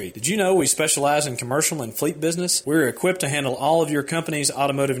Broad Street. Did you know we specialize in commercial and fleet business? We're equipped to handle all of your company's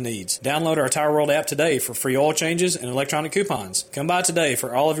automotive needs. Download our Tire World app today for free oil changes and electronic coupons. Come by today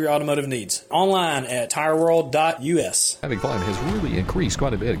for all of your automotive needs. Online at tireworld.us. Traffic volume has really increased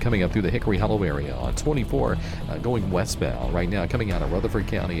quite a bit coming up through the Hickory Hollow area on 24 going westbound right now coming out of Rutherford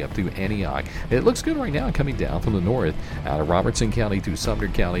County up through Antioch. It looks good right now coming down from the north out of Robertson County to Sumner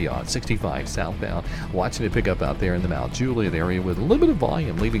County on 65 southbound. Watching it pick up out there in the Mount Juliet area with a little bit of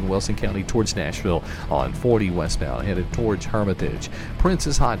volume leaving Wilson County towards Nashville on 40 westbound headed towards Hermitage.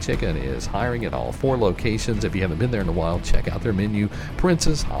 Princess Hot Chicken is hiring at all 4 locations. If you haven't been there in a while, check out their menu,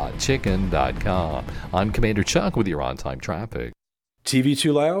 princesshotchicken.com. I'm Commander Chuck with your on-time traffic. TV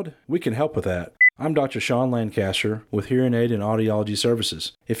too loud? We can help with that. I'm Dr. Sean Lancaster with Hearing Aid and Audiology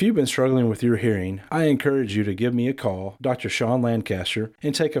Services. If you've been struggling with your hearing, I encourage you to give me a call, Dr. Sean Lancaster,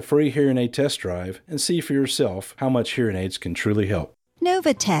 and take a free hearing aid test drive and see for yourself how much hearing aids can truly help.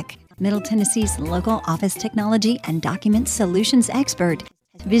 Novatech, Middle Tennessee's local office technology and document solutions expert.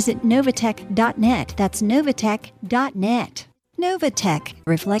 Visit Novatech.net. That's Novatech.net. Novatech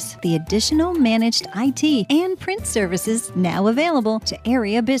reflects the additional managed IT and print services now available to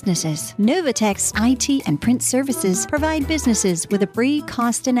area businesses. Novatech's IT and print services provide businesses with a free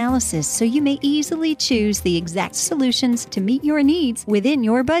cost analysis so you may easily choose the exact solutions to meet your needs within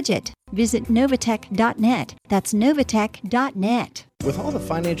your budget. Visit Novatech.net. That's Novatech.net. With all the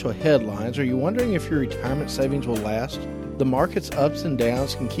financial headlines, are you wondering if your retirement savings will last? The market's ups and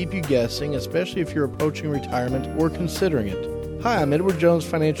downs can keep you guessing, especially if you're approaching retirement or considering it. Hi, I'm Edward Jones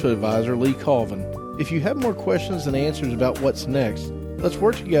Financial Advisor Lee Colvin. If you have more questions than answers about what's next, let's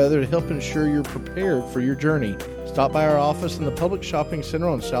work together to help ensure you're prepared for your journey. Stop by our office in the Public Shopping Center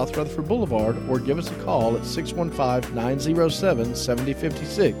on South Rutherford Boulevard or give us a call at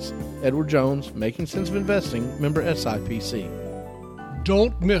 615-907-7056. Edward Jones, Making Sense of Investing, member SIPC.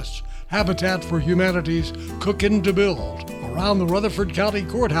 Don't miss Habitat for Humanity's Cookin' to Build around the Rutherford County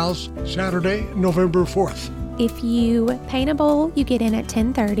Courthouse, Saturday, November 4th. If you paint a bowl, you get in at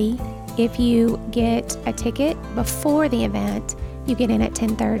 10:30. If you get a ticket before the event, you get in at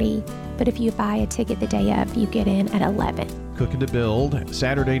 10:30. But if you buy a ticket the day of, you get in at 11. Cooking to Build,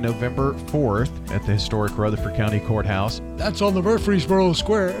 Saturday, November 4th at the historic Rutherford County Courthouse. That's on the Murfreesboro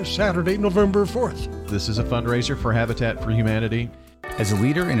Square, Saturday, November 4th. This is a fundraiser for Habitat for Humanity. As a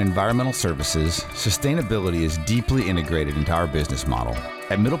leader in environmental services, sustainability is deeply integrated into our business model.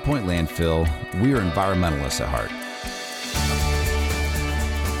 At Middle Point Landfill, we are environmentalists at heart.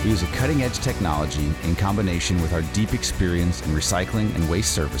 We use a cutting-edge technology in combination with our deep experience in recycling and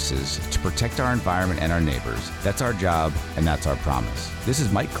waste services to protect our environment and our neighbors. That's our job, and that's our promise. This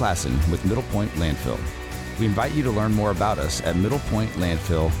is Mike Klassen with Middle Point Landfill. We invite you to learn more about us at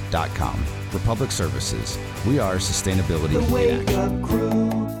middlepointlandfill.com. Republic Services. We are sustainability The Wake Up Crew,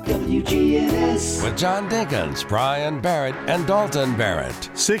 WGNS. With John Dinkins, Brian Barrett, and Dalton Barrett.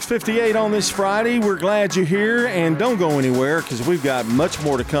 6:58 on this Friday. We're glad you're here, and don't go anywhere because we've got much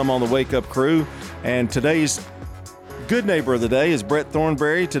more to come on the Wake Up Crew. And today's Good Neighbor of the Day is Brett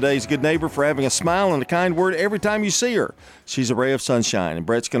Thornberry. Today's good neighbor for having a smile and a kind word every time you see her. She's a ray of sunshine. And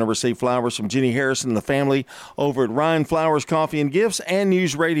Brett's going to receive flowers from Jenny Harrison and the family over at Ryan Flowers Coffee and Gifts and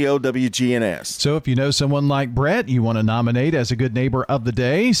News Radio WGNS. So if you know someone like Brett you want to nominate as a good neighbor of the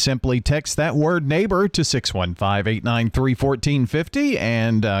day, simply text that word neighbor to 615-893-1450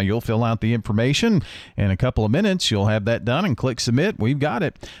 and you'll fill out the information. In a couple of minutes, you'll have that done and click submit. We've got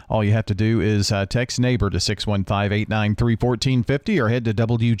it. All you have to do is text neighbor to 615-893-1450 or head to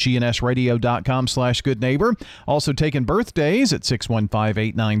WGNSradio.com/goodneighbor. Also taking birthdays at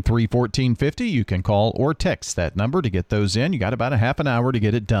 615-893-1450. You can call or text that number to get those in. You got about a half an hour to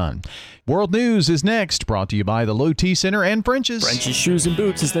get it done. World News is next, brought to you by the Low T Center and French's. French's Shoes and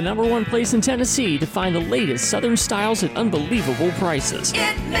Boots is the #1 place in Tennessee to find the latest Southern styles at unbelievable prices.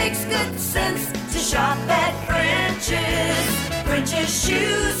 It makes good sense to shop at French's. French's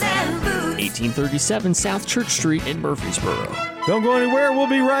Shoes and Boots. 1837 South Church Street in Murfreesboro. Don't go anywhere. We'll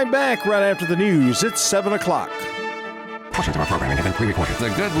be right back right after the news. It's 7 o'clock. Portions of our programming have been pre-recorded.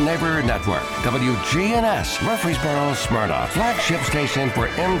 The Good Neighbor Network, WGNS, Murfreesboro, Smyrna, flagship station for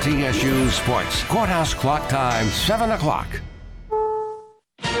MTSU Sports. Courthouse clock time, 7 o'clock.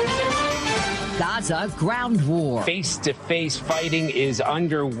 Gaza ground war. Face-to-face fighting is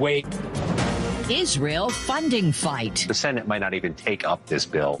underway. Israel funding fight. The Senate might not even take up this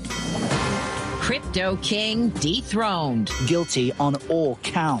bill. Crypto king dethroned. Guilty on all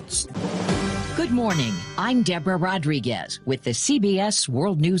counts. Good morning. I'm Deborah Rodriguez with the CBS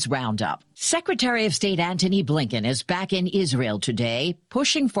World News Roundup. Secretary of State Antony Blinken is back in Israel today,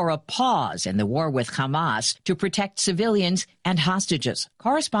 pushing for a pause in the war with Hamas to protect civilians and hostages.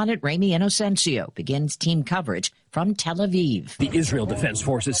 Correspondent Ramy Inocencio begins team coverage from Tel Aviv. The Israel Defense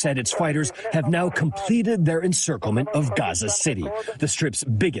Forces said its fighters have now completed their encirclement of Gaza City, the Strip's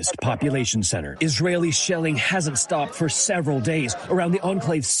biggest population center. Israeli shelling hasn't stopped for several days around the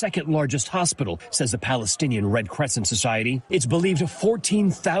enclave's second largest hospital, says the Palestinian Red Crescent Society. It's believed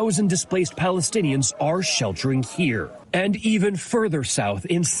 14,000 displaced Palestinians are sheltering here. And even further south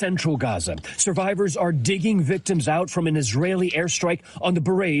in central Gaza, survivors are digging victims out from an Israeli airstrike on the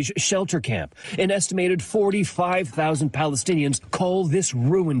Barej shelter camp. An estimated 45,000 Palestinians call this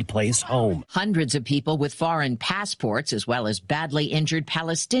ruined place home. Hundreds of people with foreign passports, as well as badly injured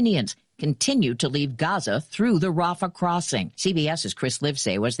Palestinians, continue to leave Gaza through the Rafah crossing. CBS's Chris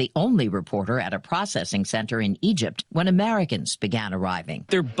Livesay was the only reporter at a processing center in Egypt when Americans began arriving.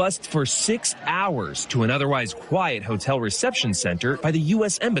 They're bused for 6 hours to an otherwise quiet hotel reception center by the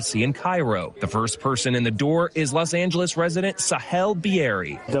U.S. Embassy in Cairo. The first person in the door is Los Angeles resident Sahel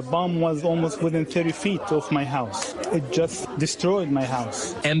Bieri. The bomb was almost within 30 feet of my house. It just destroyed my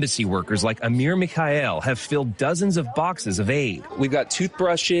house. Embassy workers like Amir Mikhail have filled dozens of boxes of aid. We've got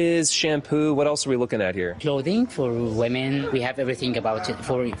toothbrushes, shampoo. What else are we looking at here? Clothing for women. We have everything about it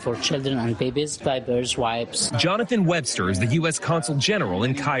for children and babies, diapers, wipes. Jonathan Webster is the U.S. Consul General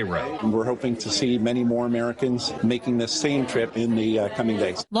in Cairo. We're hoping to see many more Americans making the same trip in the coming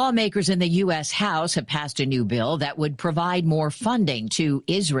days. Lawmakers in the U.S. House have passed a new bill that would provide more funding to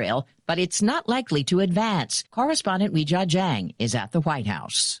Israel, but it's not likely to advance. Correspondent Weijia Jiang is at the White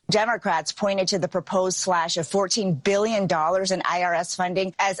House. Democrats pointed to the proposed slash of $14 billion in IRS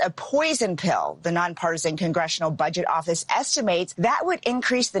funding as a poison pill. The nonpartisan Congressional Budget Office estimates that would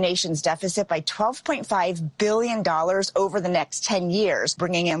increase the nation's deficit by $12.5 billion over the next 10 years,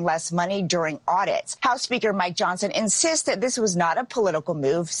 bringing in less money during audits. House Speaker Mike Johnson insists that this was not a political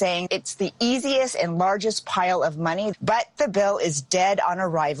move, saying it's the easiest and largest pile of money, but the bill is dead on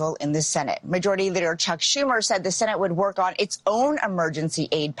arrival in the Senate. Majority Leader Chuck Schumer said the Senate would work on its own emergency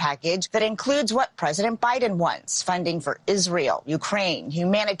aid package that includes what President Biden wants: funding for Israel, Ukraine,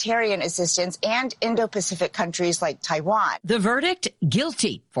 humanitarian assistance, and Indo-Pacific countries like Taiwan. The verdict?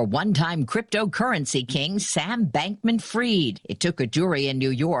 Guilty for one-time cryptocurrency king Sam Bankman-Fried. It took a jury in New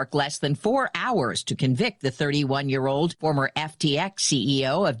York less than 4 hours to convict the 31-year-old former FTX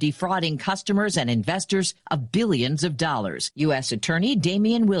CEO of defrauding customers and investors of billions of dollars. U.S. Attorney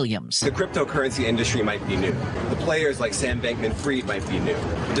Damian Williams. The cryptocurrency industry might be new. The players like Sam Bankman-Fried might be new.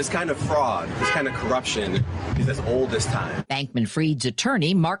 This kind of fraud, this kind of corruption is as old as time. Bankman-Fried's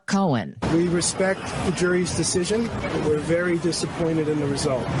attorney, Mark Cohen. We respect the jury's decision, but we're very disappointed in the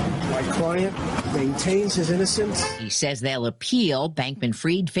result. My client maintains his innocence. He says they'll appeal.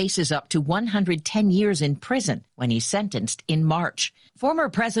 Bankman-Fried faces up to 110 years in prison when he's sentenced in March. Former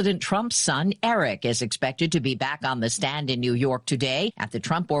President Trump's son, Eric, is expected to be back on the stand in New York today at the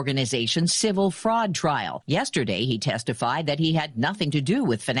Trump Organization's civil fraud trial. Yesterday, he testified that he had nothing to do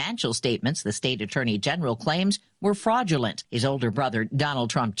with financial statements the state attorney general claims were fraudulent. His older brother, Donald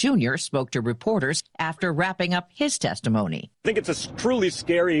Trump Jr., spoke to reporters after wrapping up his testimony. I think it's a truly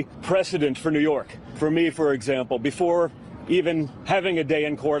scary precedent for New York. For me, for example, before even having a day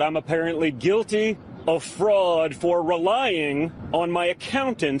in court, I'm apparently guilty of fraud for relying on my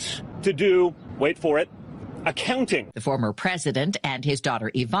accountants to do, wait for it, accounting. The former president and his daughter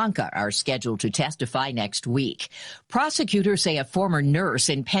Ivanka are scheduled to testify next week. Prosecutors say a former nurse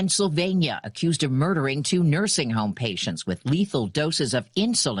in Pennsylvania accused of murdering 2 nursing home patients with lethal doses of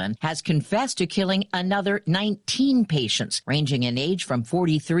insulin has confessed to killing another 19 patients, ranging in age from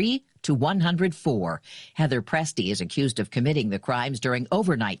 43 to 104. Heather Presti is accused of committing the crimes during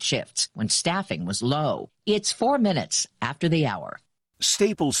overnight shifts when staffing was low. It's 4 minutes after the hour.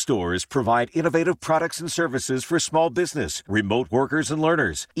 Staples stores provide innovative products and services for small business, remote workers and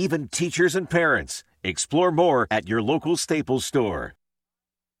learners, even teachers and parents. Explore more at your local Staples store.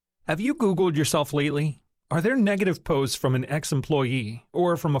 Have you Googled yourself lately? Are there negative posts from an ex-employee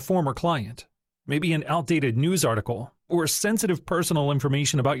or from a former client? Maybe an outdated news article or sensitive personal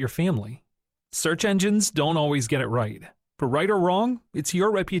information about your family? Search engines don't always get it right. For right or wrong, it's your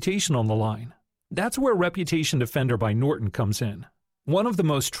reputation on the line. That's where Reputation Defender by Norton comes in. One of the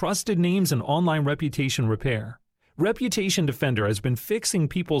most trusted names in online reputation repair, Reputation Defender has been fixing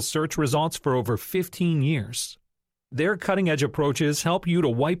people's search results for over 15 years. Their cutting-edge approaches help you to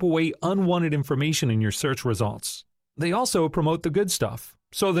wipe away unwanted information in your search results. They also promote the good stuff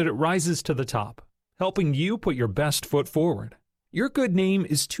so that it rises to the top, helping you put your best foot forward. Your good name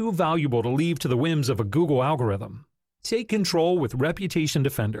is too valuable to leave to the whims of a Google algorithm. Take control with Reputation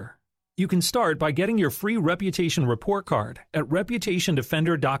Defender. You can start by getting your free reputation report card at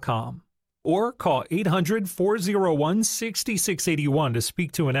reputationdefender.com or call 800-401-6681 to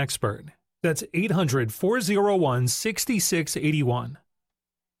speak to an expert. That's 800-401-6681.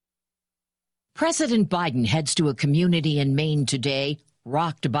 President Biden heads to a community in Maine today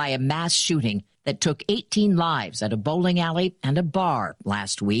rocked by a mass shooting that took 18 lives at a bowling alley and a bar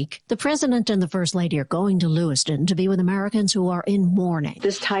last week. The president and the first lady are going to Lewiston to be with Americans who are in mourning.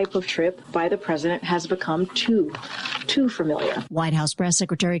 This type of trip by the president has become too familiar. White House Press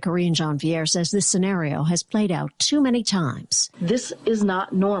Secretary Karine Jean-Pierre says this scenario has played out too many times. This is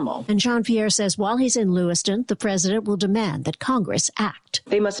not normal. And Jean-Pierre says while he's in Lewiston, the president will demand that Congress act.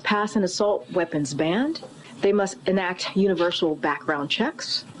 They must pass an assault weapons ban. They must enact universal background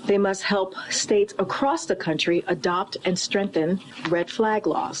checks. They must help states across the country adopt and strengthen red flag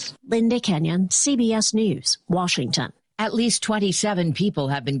laws. Linda Kenyon, CBS News, Washington. At least 27 people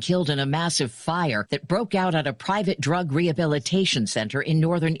have been killed in a massive fire that broke out at a private drug rehabilitation center in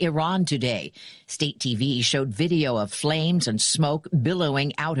northern Iran today. State TV showed video of flames and smoke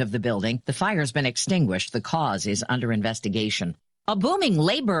billowing out of the building. The fire's been extinguished. The cause is under investigation. A booming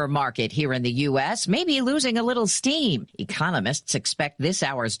labor market here in the U.S. may be losing a little steam. Economists expect this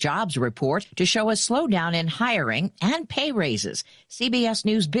hour's jobs report to show a slowdown in hiring and pay raises. CBS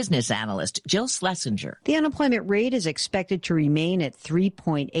News business analyst Jill Schlesinger. The unemployment rate is expected to remain at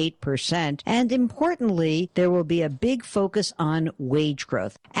 3.8%. And importantly, there will be a big focus on wage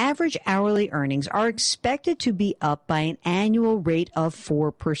growth. Average hourly earnings are expected to be up by an annual rate of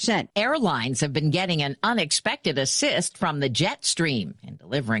 4%. Airlines have been getting an unexpected assist from the jet stream in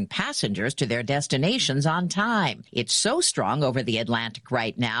delivering passengers to their destinations on time. It's so strong over the Atlantic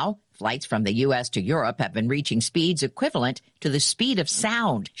right now. Flights from the U.S. to Europe have been reaching speeds equivalent to the speed of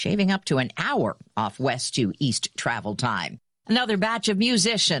sound, shaving up to an hour off west to east travel time. Another batch of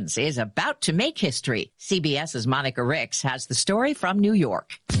musicians is about to make history. CBS's Monica Ricks has the story from New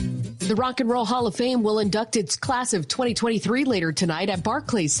York. The Rock and Roll Hall of Fame will induct its class of 2023 later tonight at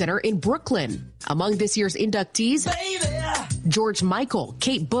Barclays Center in Brooklyn. Among this year's inductees, George Michael,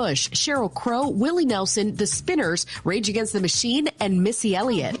 Kate Bush, Sheryl Crow, Willie Nelson, The Spinners, Rage Against the Machine, and Missy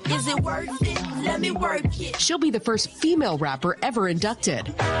Elliott. Is it worth it? Let me work it. She'll be the first female rapper ever inducted.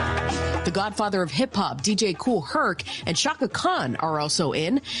 The godfather of hip-hop, DJ Kool Herc, and Chaka Khan are also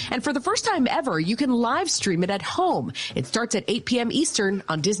in. And for the first time ever, you can live stream it at home. It starts at 8 p.m. Eastern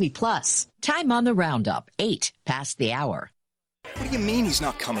on Disney+. Time on the roundup, 8 past the hour. What do you mean he's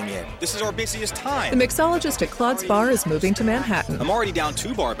not coming in? This is our busiest time. The mixologist at Claude's Bar is moving to Manhattan. I'm already down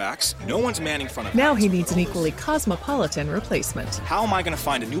 2 bar backs. No one's manning front of Now he needs an equally cosmopolitan replacement. How am I going to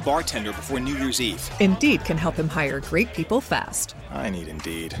find a new bartender before New Year's Eve? Indeed can help him hire great people fast. I need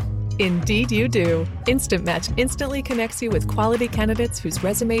Indeed. Indeed you do. Instant Match instantly connects you with quality candidates whose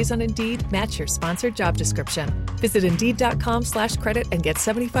resumes on Indeed match your sponsored job description. Visit Indeed.com/credit and get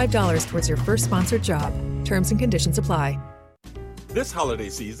 $75 towards your first sponsored job. Terms and conditions apply. This holiday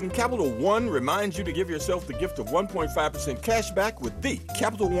season, Capital One reminds you to give yourself the gift of 1.5% cash back with the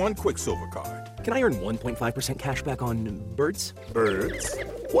Capital One Quicksilver Card. Can I earn 1.5% cash back on birds? Birds?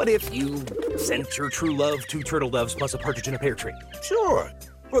 What if you sent your true love 2 turtle doves plus a partridge in a pear tree? Sure,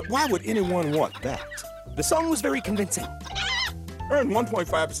 but why would anyone want that? The song was very convincing. Earn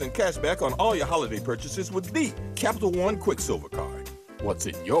 1.5% cash back on all your holiday purchases with the Capital One Quicksilver Card. What's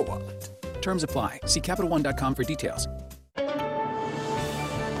in your wallet? Terms apply. See CapitalOne.com for details.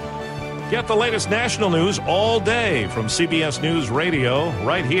 Get the latest national news all day from CBS News Radio,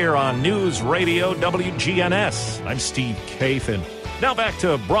 right here on News Radio WGNS. I'm Steve Kathan. Now back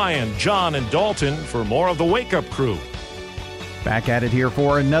to Brian, John, and Dalton for more of the Wake Up Crew. Back at it here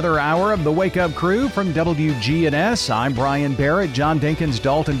for another hour of the Wake Up Crew from WGNS. I'm Brian Barrett, John Dinkins,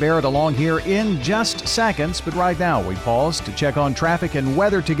 Dalton Barrett along here in just seconds. But right now we pause to check on traffic and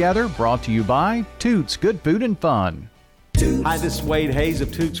weather together, brought to you by Toots Good Food and Fun. Hi, this is Wade Hayes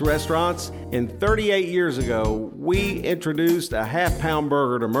of Toots Restaurants. And 38 years ago, we introduced a half-pound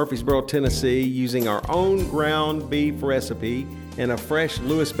burger to Murfreesboro, Tennessee, using our own ground beef recipe and a fresh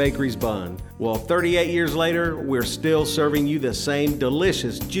Lewis Bakery's bun. Well, 38 years later, we're still serving you the same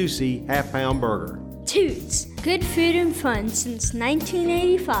delicious, juicy half-pound burger. Toots, good food and fun since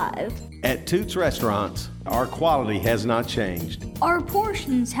 1985. At Toots Restaurants, our quality has not changed. Our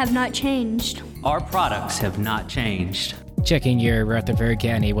portions have not changed. Our products have not changed. Checking your Rutherford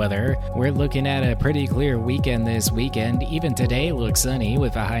County weather, we're looking at a pretty clear weekend this weekend. Even today looks sunny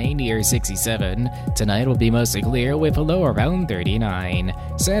with a high near 67. Tonight will be mostly clear with a low around 39.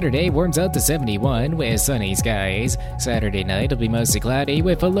 Saturday warms up to 71 with sunny skies. Saturday night will be mostly cloudy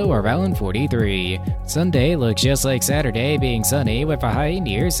with a low around 43. Sunday looks just like Saturday, being sunny with a high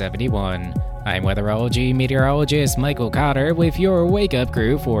near 71. I'm weatherology meteorologist Michael Cotter with your Wake Up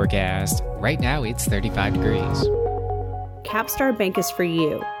Crew forecast. Right now it's 35 degrees. Capstar Bank is for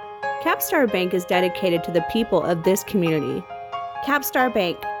you. Capstar Bank is dedicated to the people of this community. Capstar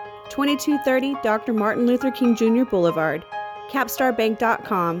Bank, 2230 Dr. Martin Luther King Jr. Boulevard,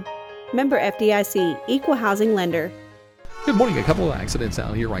 capstarbank.com. Member FDIC, Equal Housing Lender. Good morning. A couple of accidents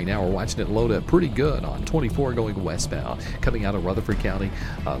out here right now. We're watching it load up pretty good on 24 going westbound, coming out of Rutherford County,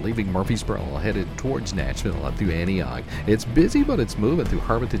 leaving Murfreesboro, headed towards Nashville up through Antioch. It's busy, but it's moving through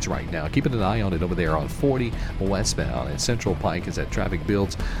Hermitage right now. Keeping an eye on it over there on 40 westbound. And Central Pike as that traffic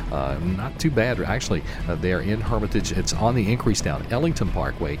builds. Not too bad, actually, there in Hermitage. It's on the increase down Ellington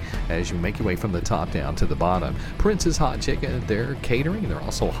Parkway as you make your way from the top down to the bottom. Prince's Hot Chicken, they're catering. They're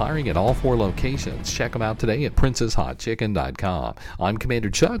also hiring at all 4 locations. Check them out today at princeshotchicken.com. I'm Commander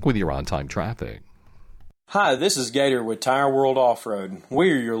Chuck with your on-time traffic. Hi, this is Gator with Tire World Off-Road.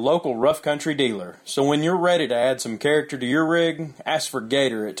 We're your local rough country dealer. So when you're ready to add some character to your rig, ask for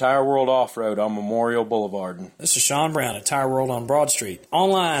Gator at Tire World Off-Road on Memorial Boulevard. This is Sean Brown at Tire World on Broad Street.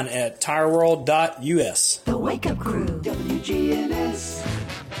 Online at tireworld.us. The Wake Up Crew, WGNS.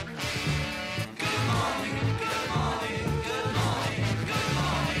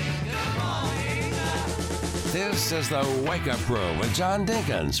 This is the Wake Up Crew with John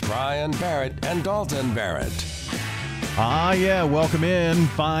Dinkins, Brian Barrett, and Dalton Barrett. Yeah, welcome in.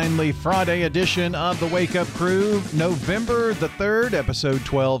 Finally, Friday edition of the Wake Up Crew, November the 3rd, episode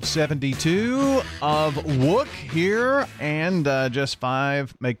 1272 of WOOK here, and just 10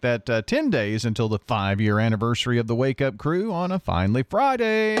 days until the 5-year anniversary of the Wake Up Crew on a finally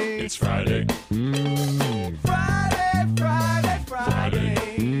Friday. It's Friday. Friday, Friday, Friday.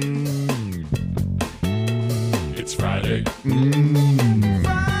 It's Friday.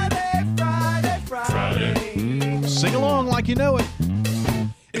 Friday, Friday. Sing along like you know it.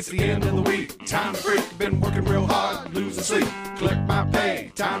 It's the end of the week. Time to freak. Been working real hard. Losing sleep. Collect my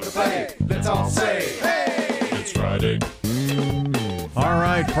pay. Time to play. Let's all say, hey! It's Friday. All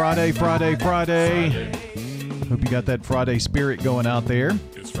right, Friday. Hope you got that Friday spirit going out there.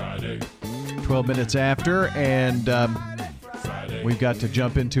 It's Friday. 12 minutes after, and we've got to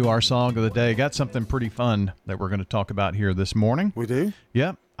jump into our song of the day. Got something pretty fun that we're going to talk about here this morning. We do?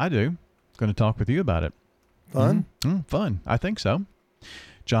 Yep, I do. Going to talk with you about it. Fun? Fun. I think so.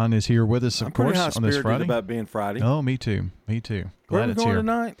 John is here with us, of course, on this Friday. About being Friday. Oh, me too. Glad Where it's we going here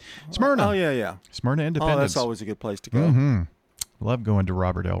tonight? Smyrna. Oh, yeah. Smyrna Independence. Oh, that's always a good place to go. Mm-hmm. Love going to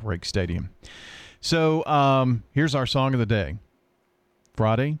Robert L. Rake Stadium. So here's our song of the day.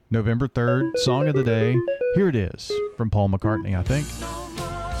 Friday, November 3rd, song of the day. Here it is from Paul McCartney, I think.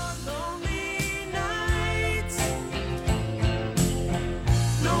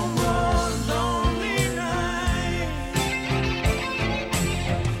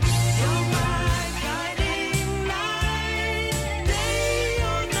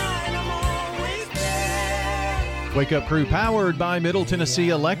 Wake Up Crew powered by Middle Tennessee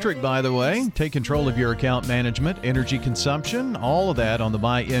Electric, by the way. Take control of your account management, energy consumption, all of that on the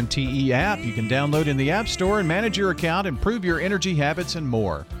MyMTE app. You can download in the App Store and manage your account, improve your energy habits, and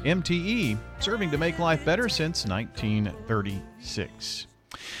more. MTE, serving to make life better since 1936.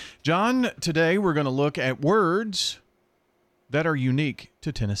 John, today we're going to look at words that are unique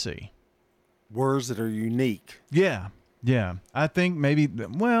to Tennessee. Words that are unique? Yeah. I think maybe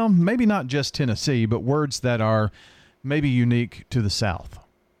not just Tennessee, but words that are maybe unique to the South.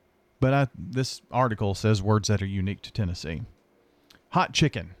 But this article says words that are unique to Tennessee. Hot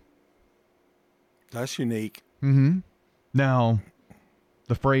chicken. That's unique. Mm-hmm. Now,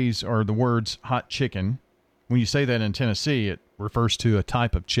 the phrase or the words hot chicken, when you say that in Tennessee, it refers to a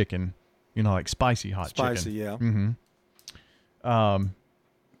type of chicken, like spicy hot chicken. Spicy, yeah. Mm-hmm.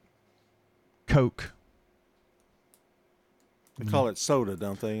 Coke. They call it soda,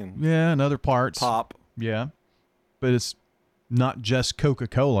 don't they? And other parts. Pop. Yeah. But it's not just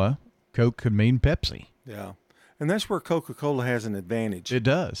Coca-Cola. Coke could mean Pepsi. Yeah. And that's where Coca-Cola has an advantage. It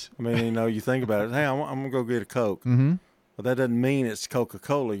does. I mean, you think about it. Hey, I'm going to go get a Coke. Mm-hmm. But that doesn't mean it's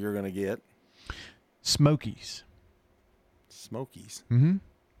Coca-Cola you're going to get. Smokies. Mm-hmm.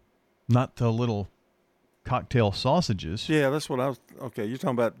 Not the little cocktail sausages. Yeah, that's what I was. Okay, you're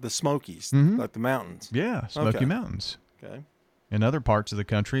talking about the Smokies, like the mountains. Yeah, Smoky Mountains. Okay. In other parts of the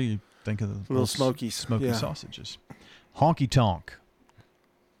country, you think of the little smoky sausages. Honky tonk.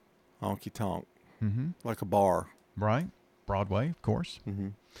 Mm-hmm. Like a bar. Right. Broadway, of course. Mm-hmm.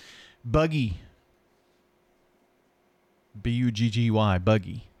 Buggy. B-U-G-G-Y,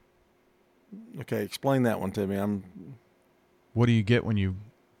 buggy. Okay, explain that one to me. What do you get when you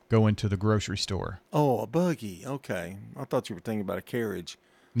go into the grocery store? Oh, a buggy. Okay. I thought you were thinking about a carriage.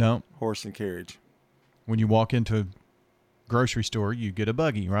 No. Horse and carriage. When you walk into grocery store, you get a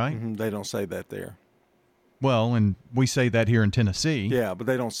buggy, right? Mm-hmm. They don't say that there. Well, and we say that here in Tennessee. Yeah, but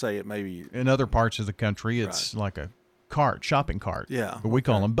they don't say it maybe. In other parts of the country, it's like a cart, shopping cart. Yeah. But we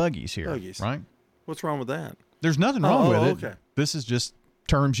call them buggies here. Buggies. Right? What's wrong with that? There's nothing wrong with it. Okay. This is just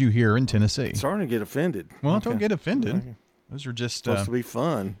terms you hear in Tennessee. Starting to get offended. Well, don't get offended. Those are just supposed to be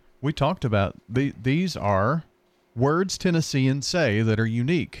fun. We talked about these are words Tennesseans say that are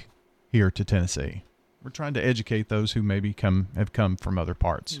unique here to Tennessee. We're trying to educate those who maybe have come from other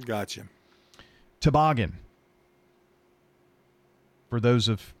parts. Gotcha. Toboggan. For those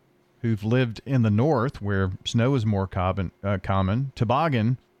who've lived in the north where snow is more common,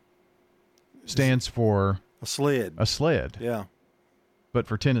 toboggan stands for a sled. A sled. Yeah. But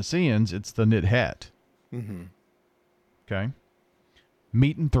for Tennesseans, it's the knit hat. Mm-hmm. Okay.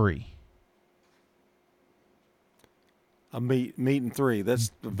 Meat and three. A meat and three.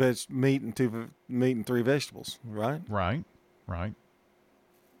 That's meat and three vegetables, right? Right.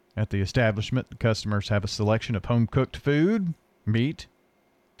 At the establishment, the customers have a selection of home-cooked food, meat,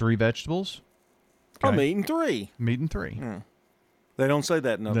 3 vegetables. Okay. Meat and three. Meat and three. Yeah. They don't say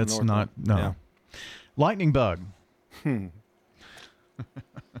that in other That's North. not, no. Yeah. Lightning bug.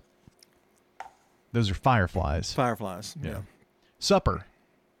 Those are fireflies. Fireflies, yeah. Supper.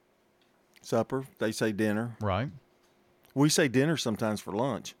 They say dinner. Right. We say dinner sometimes for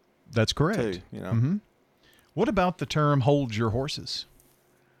lunch. That's correct. Too, you know. Mm-hmm. What about the term hold your horses?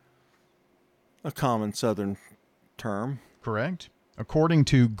 A common Southern term. Correct. According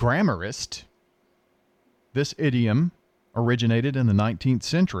to Grammarist, this idiom originated in the 19th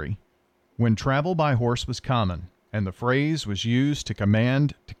century when travel by horse was common, and the phrase was used to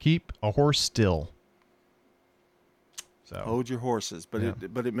command to keep a horse still. So hold your horses, but yeah.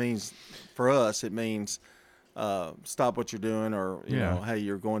 it means, for us, it means stop what you're doing, or you know, hey,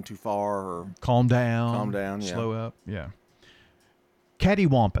 you're going too far, or calm down, yeah. Slow up, yeah.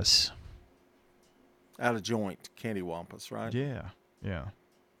 Cattywampus. Out of joint, cattywampus, right? Yeah.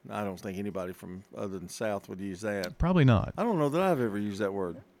 I don't think anybody from other than South would use that. Probably not. I don't know that I've ever used that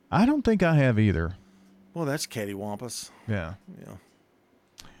word. I don't think I have either. Well, that's cattywampus. Yeah.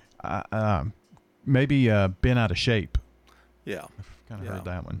 Maybe been out of shape. Yeah. I've kind of heard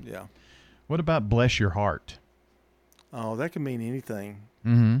that one. Yeah. What about bless your heart? Oh, that can mean anything.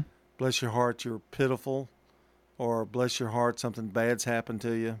 Mm-hmm. Bless your heart, you're pitiful, or bless your heart, something bad's happened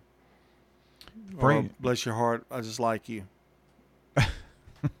to you. Or bless your heart, I just like you.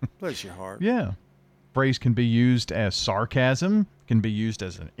 Bless your heart. Yeah. Phrase can be used as sarcasm, can be used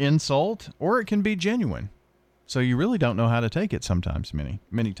as an insult, or it can be genuine. So you really don't know how to take it sometimes,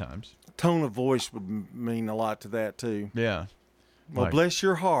 many times. Tone of voice would mean a lot to that, too. Yeah. Well, bless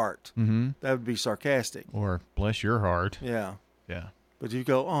your heart. Mm-hmm. That would be sarcastic. Or bless your heart. Yeah. Yeah. But you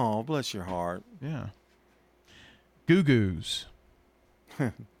go, oh, bless your heart. Yeah. Goo-goos.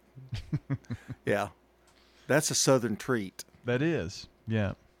 Yeah. That's a Southern treat. That is.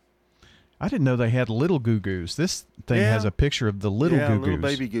 Yeah. I didn't know they had little goo-goos. This thing has a picture of the little goo-goos. Little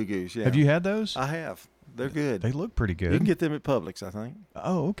baby goo-goos, yeah. Have you had those? I have. They're good. They look pretty good. You can get them at Publix, I think.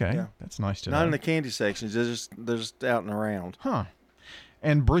 Oh, okay. Yeah. That's nice to know. Not in the candy sections. They're just out and around. Huh.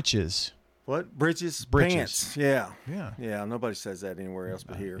 And britches. What? Britches? Britches. Pants. Yeah. Yeah. Yeah, nobody says that anywhere else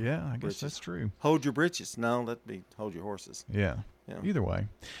but here. Yeah, I guess Britches. that's true. Hold your britches. No, that'd be hold your horses. Yeah. Either way.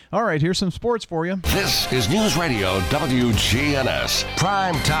 All right, here's some sports for you. This is News Radio WGNS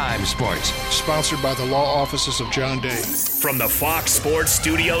Prime Time Sports. Sponsored by the law offices of John Day. From the Fox Sports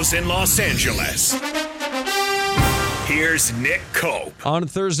Studios in Los Angeles, here's Nick Cope. On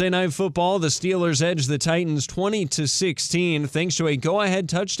Thursday Night Football, the Steelers edged the Titans 20-16 thanks to a go-ahead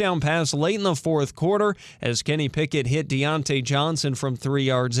touchdown pass late in the fourth quarter as Kenny Pickett hit Deontay Johnson from 3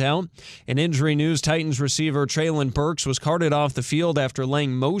 yards out. In injury news, Titans receiver Treylon Burks was carted off the field after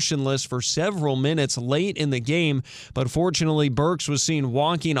laying motionless for several minutes late in the game, but fortunately Burks was seen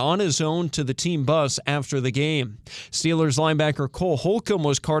walking on his own to the team bus after the game. Steelers linebacker Cole Holcomb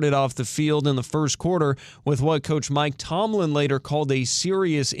was carted off the field in the first quarter with what Coach Mike Tomlin later called a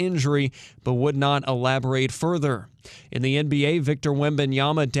serious injury, but would not elaborate further. In the NBA, Victor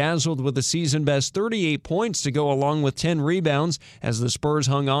Wembanyama dazzled with a season-best 38 points to go along with 10 rebounds as the Spurs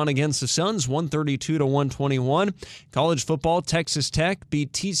hung on against the Suns 132-121. College football, Texas Tech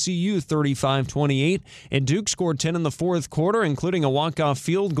beat TCU 35-28, and Duke scored 10 in the fourth quarter, including a walk-off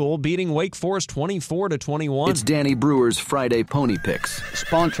field goal, beating Wake Forest 24-21. It's Danny Brewer's Friday Pony Picks.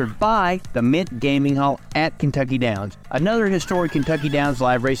 Sponsored by the Mint Gaming Hall at Kentucky Downs. Another historic Kentucky Downs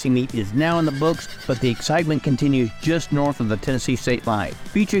live racing meet is now in the books, but the excitement continues just north of the Tennessee state line.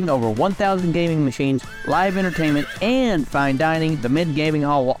 Featuring over 1,000 gaming machines, live entertainment, and fine dining, the Mint Gaming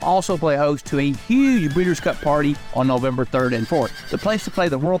Hall will also play host to a huge Breeders' Cup party on November 3rd and 4th. The place to play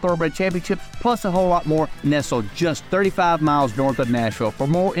the World Thoroughbred Championships, plus a whole lot more, nestled just 35 miles north of Nashville. For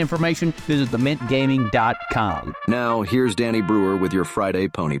more information, visit themintgaming.com. Now, here's Danny Brewer with your Friday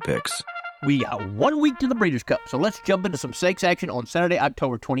Pony Picks. We got 1 week to the Breeders' Cup, so let's jump into some stakes action on Saturday,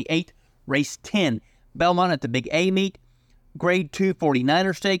 October 28th, race 10. Belmont at the Big A meet. Grade 2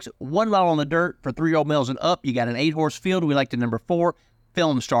 49er Stakes, 1 mile on the dirt for 3-year-old males and up. You got an 8-horse field. We like the number 4,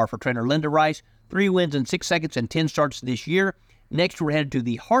 Film Star for trainer Linda Rice. 3 wins in 6 seconds and 10 starts this year. Next, we're headed to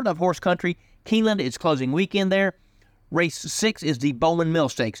the heart of horse country. Keeneland is closing weekend there. Race 6 is the Bowman Mill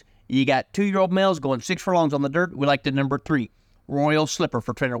Stakes. You got 2-year-old males going 6 furlongs on the dirt. We like the number 3, Royal Slipper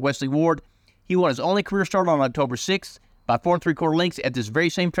for trainer Wesley Ward. He won his only career start on October 6th by 4 3/4 lengths at this very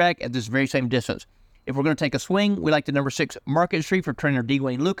same track at this very same distance. If we're going to take a swing, we like the number 6, Market Street for trainer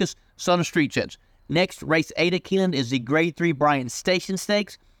Dwayne Lucas, son of Street Sense. Next, race 8 at Keeneland is the Grade 3 Bryan Station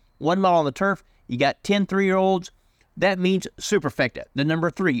Stakes. 1 mile on the turf. You got 10 3-year-olds. That means Superfecta. The number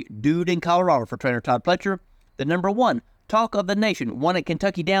 3, Dude in Colorado for trainer Todd Pletcher. The number 1, Talk of the Nation, won at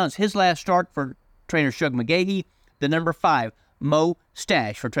Kentucky Downs, his last start for trainer Shug McGahee. The number 5, Mo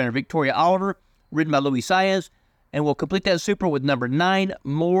Stash for trainer Victoria Oliver, ridden by Luis Saez. And we'll complete that super with number 9,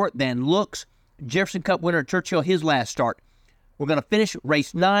 More Than Looks, Jefferson Cup winner Churchill, his last start. We're going to finish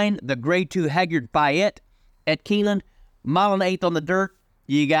race 9, the Grade 2 Hagyard Fayette at Keeneland. 1 1/8 on the dirt.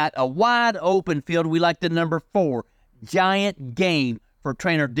 You got a wide open field. We like the number 4, Giant Game for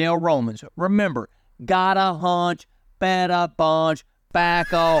trainer Dale Romans. Remember, got a hunch, bet a bunch,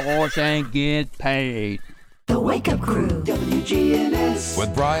 back a horse and get paid. The Wake Up Crew, WGNS.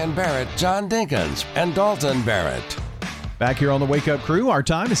 With Brian Barrett, John Dinkins, and Dalton Barrett. Back here on the Wake Up Crew, our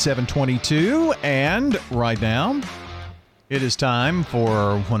time is 7:22, and right now, it is time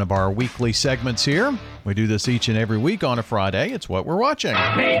for one of our weekly segments here. We do this each and every week on a Friday. It's What We're Watching.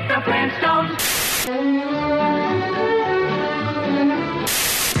 Meet the Flintstones.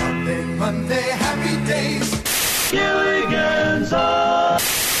 Monday, happy days. Gilligan's Island.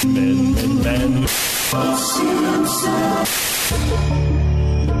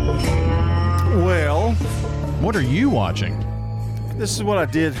 Well, what are you watching? This is what I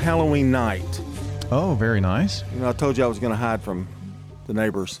did Halloween night. Oh, very nice. You know, I told you I was going to hide from the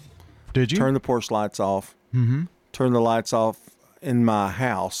neighbors. Did you? Turn the porch lights off. Mm-hmm. Turn the lights off in my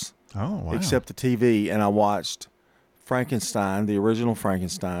house. Oh, wow. Except the TV, and I watched Frankenstein, the original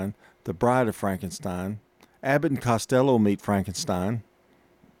Frankenstein, The Bride of Frankenstein, Abbott and Costello Meet Frankenstein.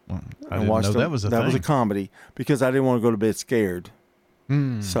 I didn't know that was a thing. That was a comedy because I didn't want to go to bed scared.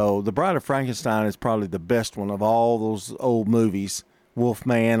 So The Bride of Frankenstein is probably the best one of all those old movies.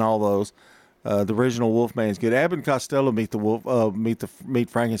 Wolfman, all those. The original Wolfman is good. Abbott and Costello Meet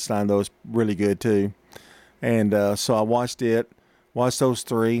Frankenstein, though, is really good too. And so I watched those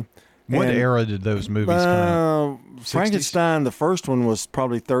 3. What era did those movies come out? Frankenstein, the first one was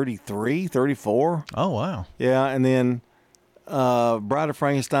probably 33, 34. Oh, wow. Yeah, and then Bride of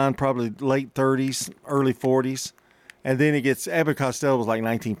Frankenstein, probably late 30s, early 40s. And then it gets, Abbott Costello was like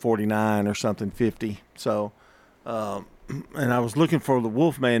 1949 or something, 50. So, and I was looking for the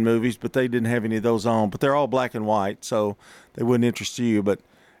Wolfman movies, but they didn't have any of those on. But they're all black and white, so they wouldn't interest you.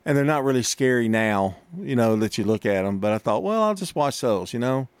 And they're not really scary now, you know, that you look at them. But I thought, well, I'll just watch those, you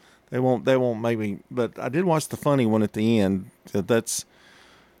know. They won't make me. But I did watch the funny one at the end. That's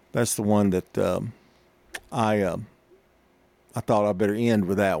the one that I thought I better end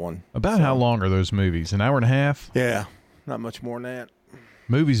with that one. About how long are those movies? An hour and a half? Yeah, not much more than that.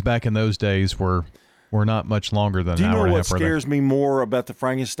 Movies back in those days were not much longer than an hour and a half. Do you know what scares me more about the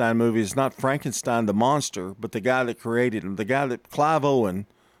Frankenstein movie? It's not Frankenstein the monster, but the guy that created him. The guy that Clive Owen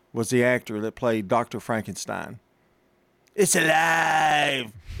was the actor that played Dr. Frankenstein. It's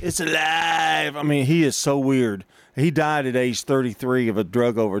alive! It's alive! I mean, he is so weird. He died at age 33 of a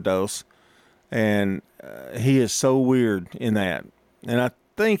drug overdose, and he is so weird in that. And I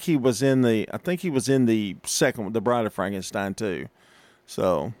think he was in the second one, The Bride of Frankenstein too.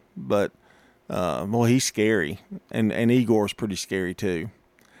 So, but well, he's scary, and Igor's pretty scary too.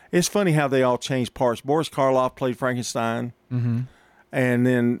 It's funny how they all changed parts. Boris Karloff played Frankenstein, and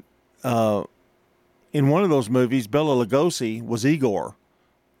then in one of those movies, Bela Lugosi was Igor,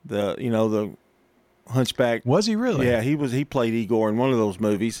 the hunchback. Was he really? Yeah, he played Igor in one of those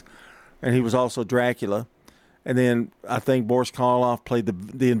movies, and he was also Dracula. And then I think Boris Karloff played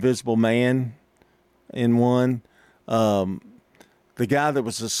the Invisible Man in one. The guy that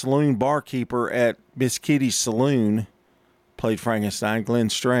was the saloon barkeeper at Miss Kitty's Saloon played Frankenstein. Glenn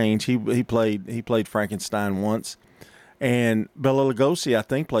Strange, he played Frankenstein once, and Bela Lugosi I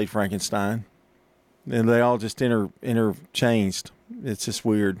think played Frankenstein, and they all just interchanged. It's just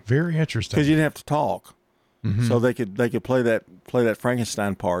weird. Very interesting. Because you didn't have to talk, so they could play that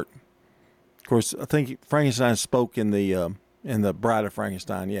Frankenstein part. Of course, I think Frankenstein spoke in the Bride of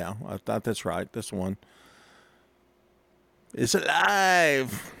Frankenstein. Yeah, I thought that's right. That's the one. It's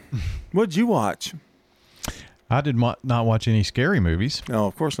alive. What'd you watch? I did not watch any scary movies. No,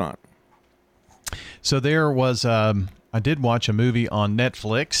 of course not. So there was I did watch a movie on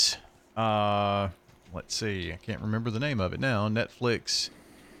Netflix. Let's see. I can't remember the name of it now. Netflix.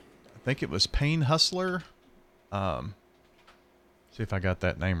 I think it was Pain Hustler. See if I got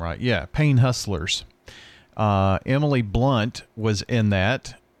that name right. Yeah, Pain Hustlers. Emily Blunt was in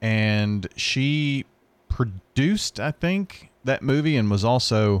that, and she produced, I think, that movie and was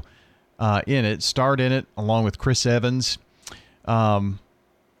also in it, starred in it along with Chris Evans.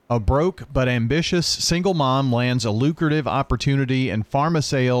 A broke but ambitious single mom lands a lucrative opportunity in pharma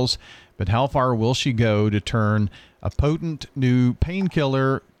sales, but how far will she go to turn a potent new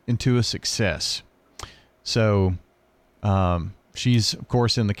painkiller into a success? So she's, of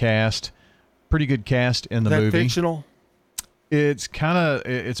course, in the cast. Pretty good cast in the movie. Is that fictional? It's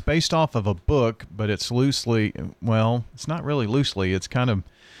based off of a book, but it's loosely, well, it's not really loosely. It's kind of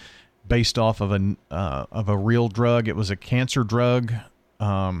based off of a real drug. It was a cancer drug.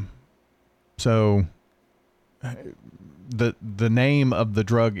 So the name of the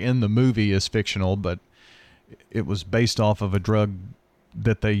drug in the movie is fictional, but it was based off of a drug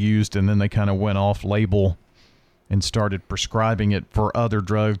that they used, and then they kind of went off label and started prescribing it for other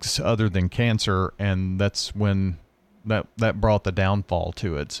drugs other than cancer, and that's when that brought the downfall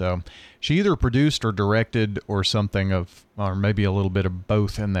to it. So she either produced or directed or something or maybe a little bit of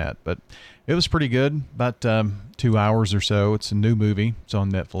both in that, but it was pretty good. About 2 hours or so. It's a new movie. It's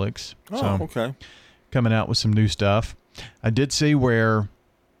on Netflix. Okay. Coming out with some new stuff. I did see where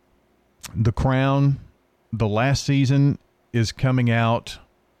The Crown, the last season, is coming out.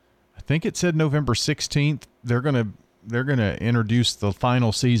 I think it said November 16th. They're gonna introduce the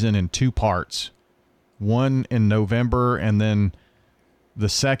final season in 2 parts. One in November, and then the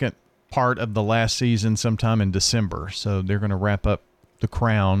second part of the last season sometime in December. So they're going to wrap up The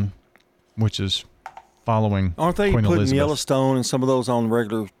Crown, which is following Aren't they Queen putting Elizabeth. Yellowstone and some of those on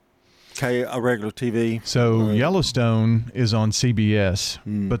regular TV? So Yellowstone is on CBS,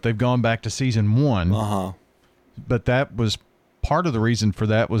 but they've gone back to season 1. Uh-huh. But that was part of the reason for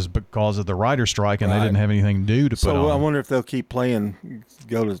that was because of the writer's strike, and they didn't have anything new to put on. So I wonder if they'll keep playing,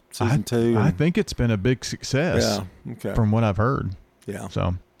 go to season 2. I think it's been a big success. Yeah, okay. From what I've heard. Yeah.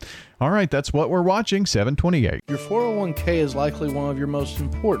 So, all right, that's what we're watching, 728. Your 401k is likely one of your most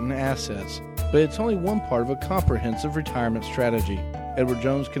important assets, but it's only one part of a comprehensive retirement strategy. Edward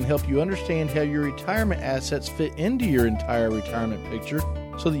Jones can help you understand how your retirement assets fit into your entire retirement picture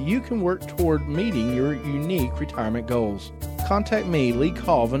so that you can work toward meeting your unique retirement goals. Contact me, Lee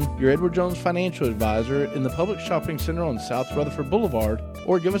Colvin, your Edward Jones financial advisor in the Public Shopping Center on South Rutherford Boulevard,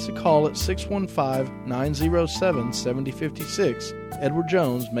 or give us a call at 615-907-7056. Edward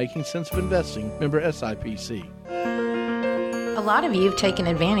Jones, Making Sense of Investing, member SIPC. A lot of you have taken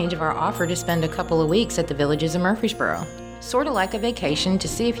advantage of our offer to spend a couple of weeks at the Villages of Murfreesboro. Sort of like a vacation to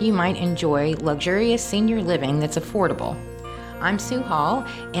see if you might enjoy luxurious senior living that's affordable. I'm Sue Hall,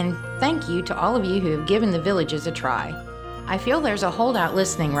 and thank you to all of you who have given the Villages a try. I feel there's a holdout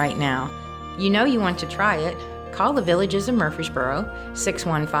listening right now. You know you want to try it. Call the Villages of Murfreesboro,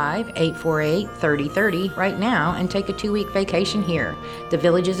 615-848-3030 right now and take a 2-week vacation here. The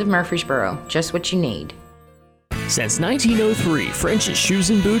Villages of Murfreesboro, just what you need. Since 1903, French's Shoes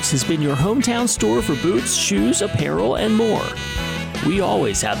and Boots has been your hometown store for boots, shoes, apparel, and more. We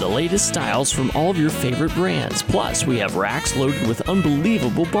always have the latest styles from all of your favorite brands. Plus, we have racks loaded with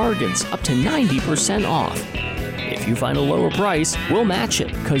unbelievable bargains, up to 90% off. If you find a lower price, we'll match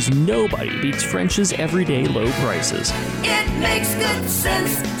it, because nobody beats French's everyday low prices. It makes good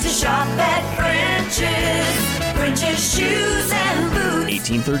sense to shop at French's. French's Shoes and Boots.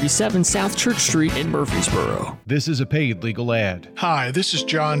 1837 South Church Street in Murfreesboro. This is a paid legal ad. Hi, this is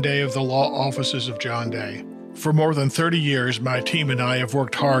John Day of the Law Offices of John Day. For more than 30 years, my team and I have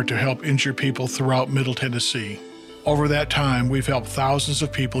worked hard to help injured people throughout Middle Tennessee. Over that time, we've helped thousands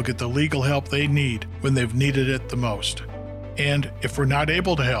of people get the legal help they need when they've needed it the most. And if we're not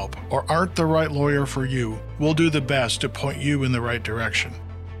able to help or aren't the right lawyer for you, we'll do the best to point you in the right direction.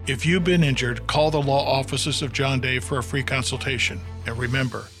 If you've been injured, call the Law Offices of John Day for a free consultation. And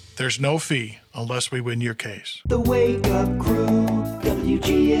remember, there's no fee unless we win your case. The Wake Up Crew,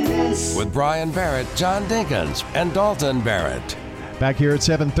 WGNS. With Brian Barrett, John Dinkins, and Dalton Barrett. Back here at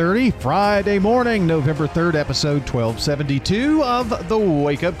 7:30, Friday morning, November 3rd, episode 1272 of The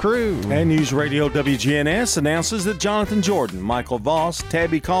Wake Up Crew. And News Radio WGNS announces that Jonathan Jordan, Michael Voss,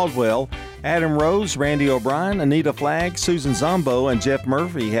 Tabby Caldwell, Adam Rose, Randy O'Brien, Anita Flagg, Susan Zombo, and Jeff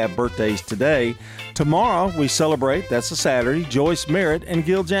Murphy have birthdays today. Tomorrow, we celebrate, that's a Saturday, Joyce Merritt and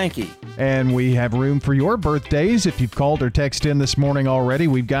Gil Janke. And we have room for your birthdays. If you've called or texted in this morning already,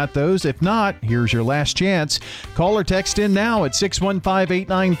 we've got those. If not, here's your last chance. Call or text in now at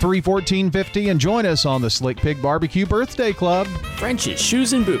 615-893-1450 and join us on the Slick Pig Barbecue Birthday Club. French's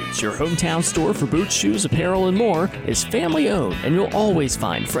Shoes and Boots, your hometown store for boots, shoes, apparel, and more, is family-owned, and you'll always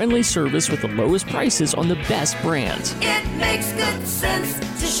find friendly service with the lowest prices on the best brands. It makes good sense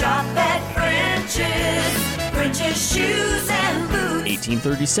to shop at French's. French's Shoes and Boots.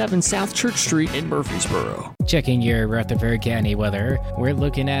 1837 South Church Street in Murfreesboro. Checking your Rutherford County weather, we're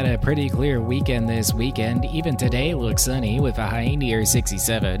looking at a pretty clear weekend this weekend. Even today looks sunny with a high near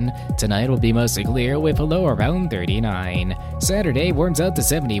 67. Tonight will be mostly clear with a low around 39. Saturday warms up to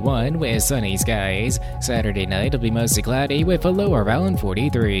 71 with sunny skies. Saturday night will be mostly cloudy with a low around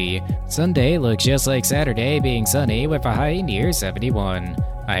 43. Sunday looks just like Saturday, being sunny with a high near 71.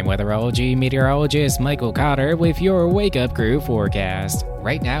 I'm weatherology meteorologist Michael Cotter with your Wake Up Crew forecast.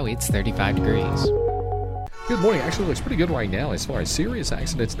 Right now it's 35 degrees. Good morning. Actually, looks pretty good right now as far as serious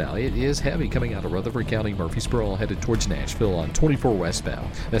accidents now. It is heavy coming out of Rutherford County, Murfreesboro, headed towards Nashville on 24 westbound.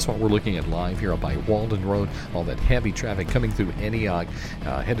 That's what we're looking at live here by Walden Road. All that heavy traffic coming through Antioch,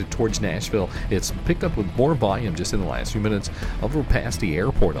 headed towards Nashville. It's picked up with more volume just in the last few minutes over past the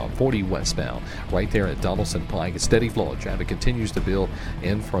airport on 40 westbound. Right there at Donaldson Pike, a steady flow of traffic continues to build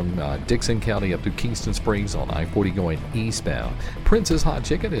in from Dixon County up to Kingston Springs on I-40 going eastbound. Prince's Hot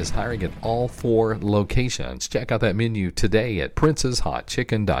Chicken is hiring at all 4 locations. Check out that menu today at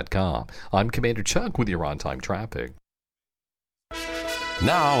princeshotchicken.com. I'm Commander Chuck with your on-time traffic.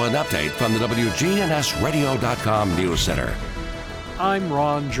 Now an update from the WGNSradio.com News Center. I'm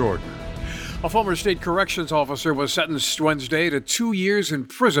Ron Jordan. A former state corrections officer was sentenced Wednesday to 2 years in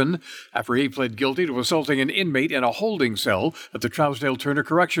prison after he pled guilty to assaulting an inmate in a holding cell at the Trousdale Turner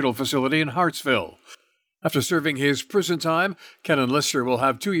Correctional Facility in Hartsville. After serving his prison time, Kenan Lister will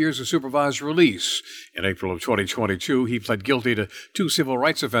have 2 years of supervised release. In April of 2022, he pled guilty to 2 civil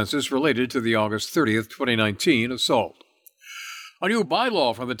rights offenses related to the August 30th, 2019 assault. A new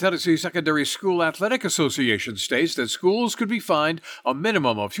bylaw from the Tennessee Secondary School Athletic Association states that schools could be fined a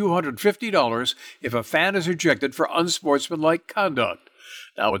minimum of $250 if a fan is ejected for unsportsmanlike conduct.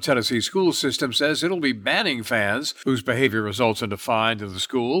 Now, a Tennessee school system says it'll be banning fans whose behavior results in a fine to the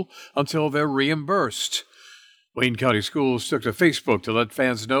school until they're reimbursed. Wayne County Schools took to Facebook to let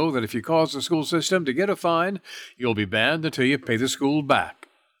fans know that if you cause the school system to get a fine, you'll be banned until you pay the school back.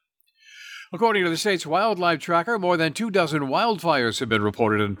 According to the state's wildlife tracker, more than 24 wildfires have been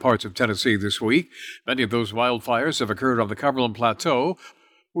reported in parts of Tennessee this week. Many of those wildfires have occurred on the Cumberland Plateau,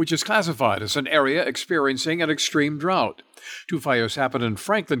 which is classified as an area experiencing an extreme drought. 2 fires happened in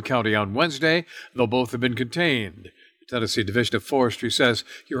Franklin County on Wednesday, though both have been contained. The Tennessee Division of Forestry says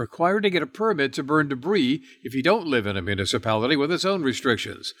you're required to get a permit to burn debris if you don't live in a municipality with its own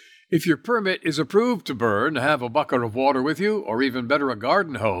restrictions. If your permit is approved to burn, have a bucket of water with you, or even better, a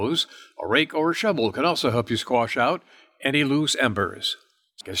garden hose. A rake or a shovel can also help you squash out any loose embers.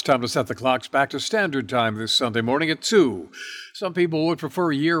 It's time to set the clocks back to standard time this Sunday morning at 2. Some people would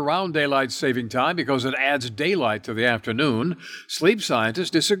prefer year-round daylight saving time because it adds daylight to the afternoon. Sleep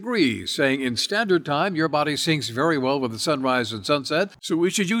scientists disagree, saying in standard time your body syncs very well with the sunrise and sunset, so we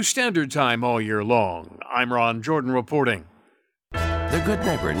should use standard time all year long. I'm Ron Jordan reporting. The Good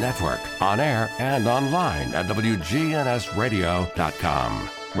Neighbor Network, on air and online at WGNSradio.com.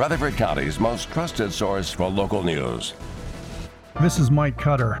 Rutherford County's most trusted source for local news. This is Mike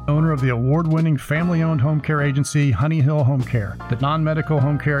Cutter, owner of the award-winning family-owned home care agency, Honey Hill Home Care, the non-medical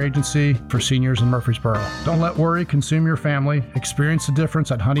home care agency for seniors in Murfreesboro. Don't let worry consume your family. Experience the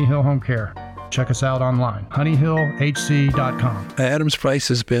difference at Honey Hill Home Care. Check us out online, honeyhillhc.com. Adam's Place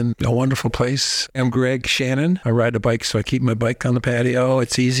has been a wonderful place. I'm Greg Shannon. I ride a bike, so I keep my bike on the patio.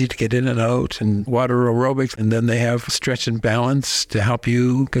 It's easy to get in and out, and water aerobics. And then they have stretch and balance to help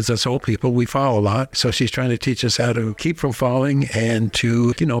you, because as old people, we fall a lot. So she's trying to teach us how to keep from falling and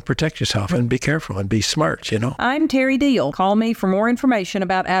to, protect yourself and be careful and be smart, I'm Terry Deal. Call me for more information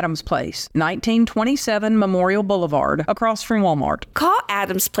about Adam's Place, 1927 Memorial Boulevard, across from Walmart. Call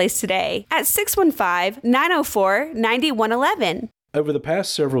Adam's Place today at 615-904-9111. Over the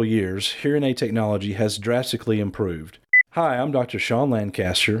past several years, hearing aid technology has drastically improved. Hi, I'm Dr. Sean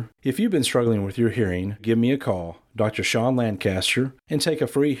Lancaster. If you've been struggling with your hearing, give me a call, Dr. Sean Lancaster, and take a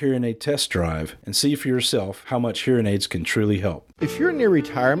free hearing aid test drive and see for yourself how much hearing aids can truly help. If you're near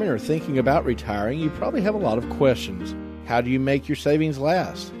retirement or thinking about retiring, you probably have a lot of questions. How do you make your savings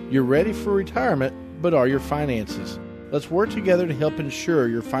last? You're ready for retirement, but are your finances? Let's work together to help ensure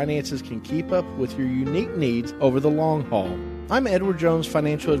your finances can keep up with your unique needs over the long haul. I'm Edward Jones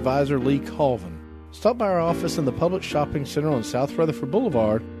financial advisor Lee Colvin. Stop by our office in the Public Shopping Center on South Rutherford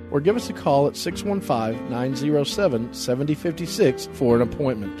Boulevard or give us a call at 615-907-7056 for an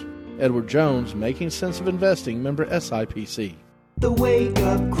appointment. Edward Jones, Making Sense of Investing, member SIPC. The Wake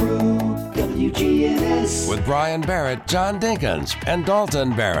Up Crew, WGNS. With Brian Barrett, John Dinkins, and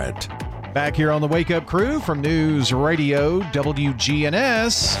Dalton Barrett. Back here on the Wake Up Crew from News Radio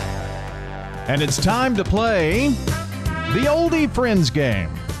WGNS. And it's time to play the Oldie Friends game.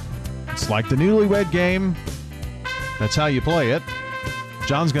 It's like the Newlywed Game. That's how you play it.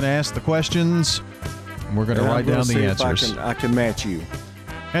 John's going to ask the questions, and we're going to write down the answers. I can match you.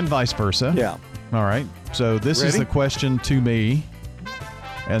 And vice versa. Yeah. All right. So this is the question to me,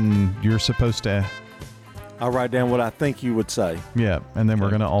 and you're supposed to... I'll write down what I think you would say. Yeah, and then we're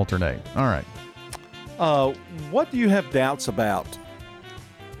going to alternate. All right. What do you have doubts about?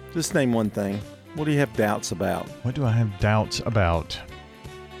 Just name one thing. What do you have doubts about? What do I have doubts about?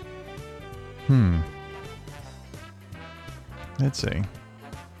 Let's see.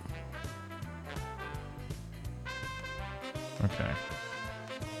 Okay.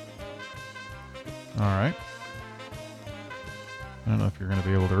 All right. I don't know if you're going to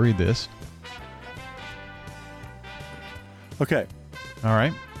be able to read this. Okay. All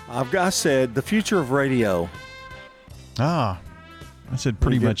right. I said the future of radio. I said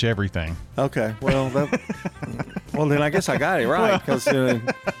pretty much everything. Okay. Well, well then I guess I got it right because it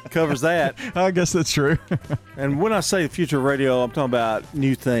covers that. I guess that's true. And when I say the future of radio, I'm talking about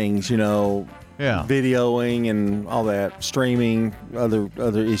new things, videoing and all that, streaming,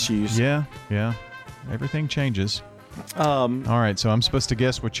 other issues. Yeah. Everything changes. All right, so I'm supposed to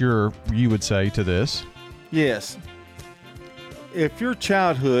guess what you would say to this. Yes. If your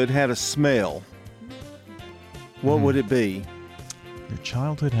childhood had a smell, what would it be? Your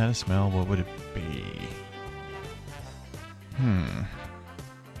childhood had a smell, what would it be?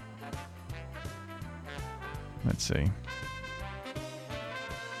 Let's see.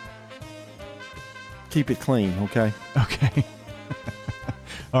 Keep it clean, okay? Okay.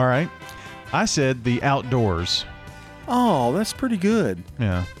 All right. I said the outdoors. Oh, that's pretty good.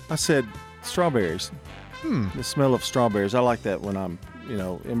 Yeah. I said strawberries. The smell of strawberries. I like that when I'm,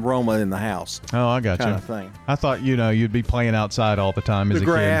 aroma in the house. Oh, I got you. Kind of thing. I thought, you'd be playing outside all the time as a kid.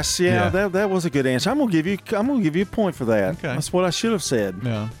 The grass, yeah. That was a good answer. I'm gonna give you a point for that. Okay. That's what I should have said.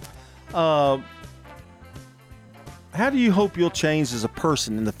 Yeah. How do you hope you'll change as a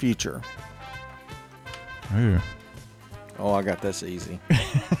person in the future? Ooh. Oh, I got this easy.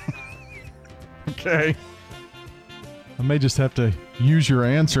 Okay. I may just have to use your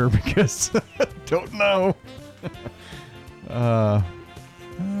answer because I don't know. All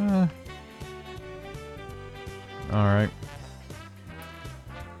right.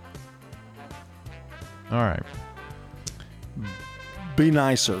 All right. Be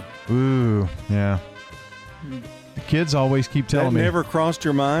nicer. Ooh, yeah. The kids always keep telling me. That never crossed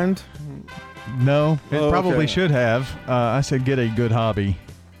your mind? No, it probably should have. I said get a good hobby.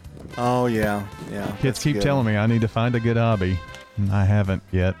 Oh, yeah. Kids keep telling me I need to find a good hobby, and I haven't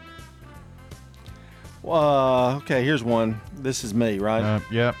yet. Okay, here's one. This is me, right?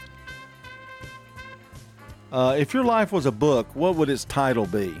 Yep. If your life was a book, what would its title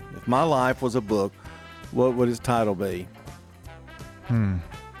be? If my life was a book, what would its title be?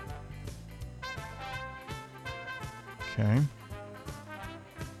 Okay.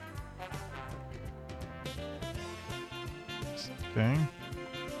 Okay.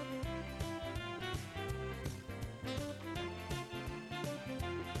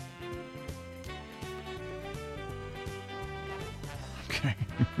 Okay.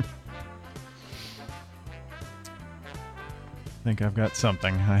 I think I've got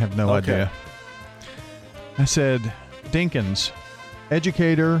something. I have no idea. I said, Dinkins,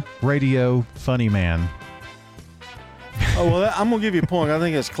 educator, radio, funny man. Oh, well, I'm going to give you a point. I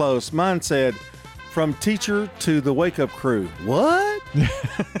think it's close. Mine said, from teacher to the Wake Up Crew. What?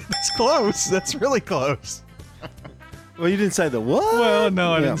 That's close. That's really close. Well, you didn't say the what? Well,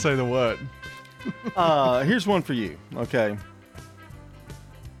 no, I didn't say the what. Here's one for you. Okay.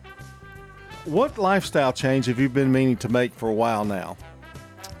 What lifestyle change have you been meaning to make for a while now?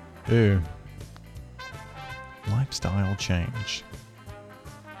 Ooh. Lifestyle change.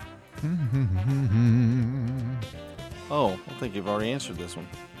 Oh, I think you've already answered this one.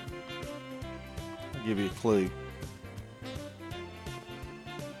 I'll give you a clue.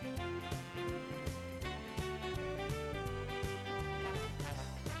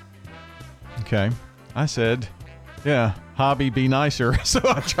 Okay. I said, hobby, be nicer. So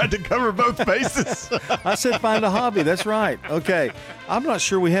I tried to cover both bases. I said find a hobby. That's right. Okay. I'm not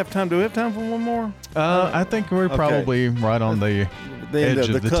sure we have time. Do we have time for one more? I think we're probably right on the end edge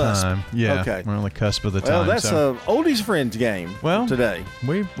of the cusp. time. Yeah, Okay. we're on the cusp of the Well, time. that's so. a oldies friends game today.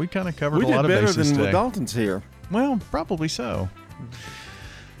 We kind of covered We a lot did of better bases than today. what Dalton's here. Well, probably so.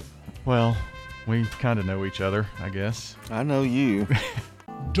 Well, we kind of know each other, I guess. I know you.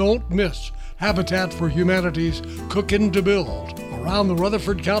 Don't miss Habitat for Humanity's Cookin' to Build around the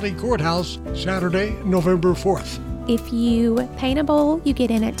Rutherford County Courthouse Saturday, November 4th. If you paint a bowl, you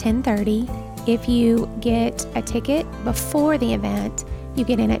get in at 10:30. If you get a ticket before the event, you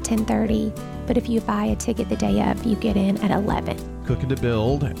get in at 10:30. But if you buy a ticket the day of, you get in at 11. Cooking to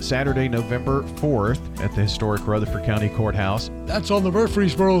Build, Saturday, November 4th at the historic Rutherford County Courthouse. That's on the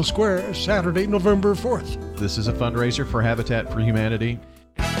Murfreesboro Square, Saturday, November 4th. This is a fundraiser for Habitat for Humanity.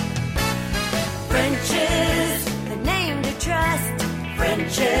 French's, the name to trust.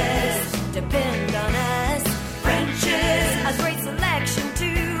 French's, depend on us. French's, a great selection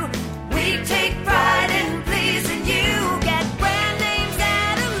too. We take pride in pleasing you. Get brand names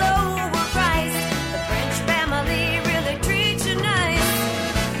at a lower price. The French family really treats you nice.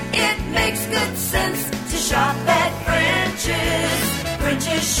 It makes good sense to shop at French's.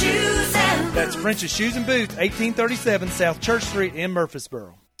 French's Shoes and Boots. That's French's Shoes and Boots, 1837 South Church Street in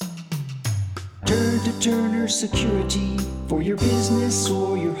Murfreesboro. Turn to Turner Security for your business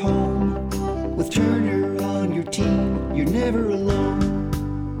or your home. With Turner on your team, you're never alone.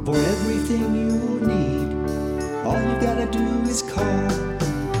 For everything you will need, all you gotta do is call.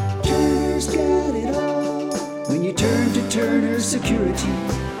 Turner's got it all. When you turn to Turner Security,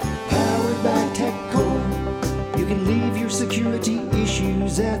 powered by TechCore, you can leave your security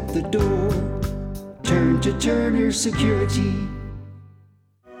issues at the door. Turn to Turner Security.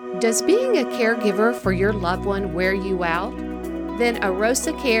 Does being a caregiver for your loved one wear you out? Then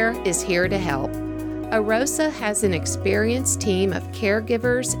Arosa Care is here to help. Arosa has an experienced team of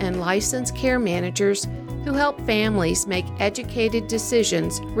caregivers and licensed care managers who help families make educated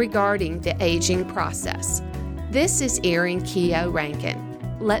decisions regarding the aging process. This is Erin Keogh Rankin.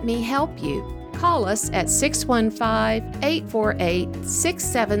 Let me help you. Call us at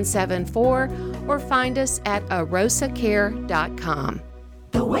 615-848-6774 or find us at arosacare.com.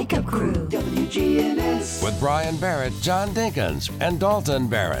 The Wake Up Crew, WGNS. With Brian Barrett, John Dinkins, and Dalton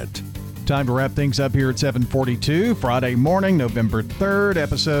Barrett. Time to wrap things up here at 7:42, Friday morning, November 3rd,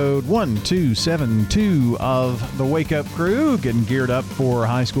 episode 1272 of The Wake Up Crew. Getting geared up for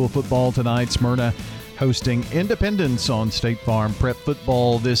high school football tonight. Smyrna hosting Independence on State Farm Prep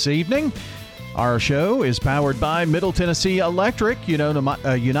Football this evening. Our show is powered by Middle Tennessee Electric,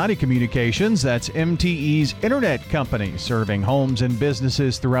 United Communications. That's MTE's internet company, serving homes and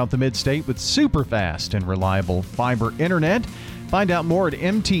businesses throughout the mid-state with super fast and reliable fiber internet. Find out more at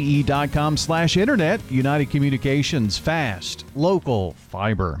mte.com/internet. United Communications, fast, local,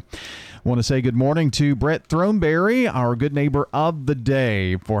 fiber. I want to say good morning to Brett Throneberry, our good neighbor of the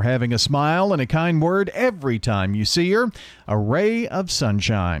day, for having a smile and a kind word every time you see her. A ray of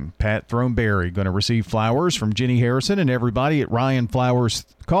sunshine. Pat Throneberry going to receive flowers from Jenny Harrison and everybody at Ryan Flowers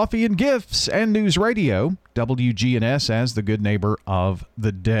Coffee and Gifts and News Radio. WGNS as the good neighbor of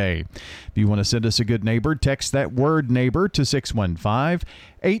the day. If you want to send us a good neighbor, text that word neighbor to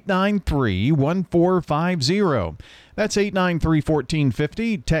 615-893-1450. That's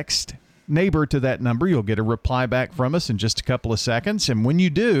 893-1450. Text neighbor to that number. You'll get a reply back from us in just a couple of seconds. And when you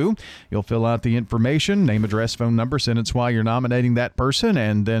do, you'll fill out the information, name, address, phone number, sentence why you're nominating that person,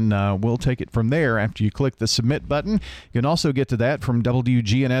 and then we'll take it from there after you click the submit button. You can also get to that from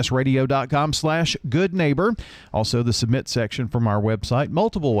WGNSradio.com/goodneighbor. Also, the submit section from our website.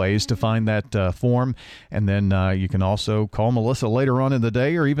 Multiple ways to find that form. And then you can also call Melissa later on in the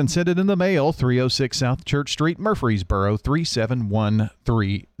day or even send it in the mail, 306 South Church Street, Murfreesboro,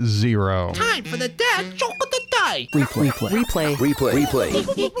 37130. Time for the dad joke of the day. Replay.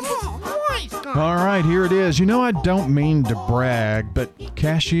 All right, here it is. I don't mean to brag, but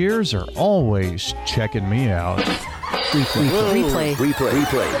cashiers are always checking me out. Replay.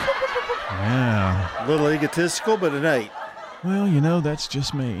 Yeah. A little egotistical, but it ain't. Well, that's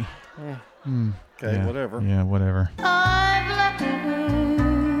just me. Okay, Yeah. whatever. Yeah, whatever.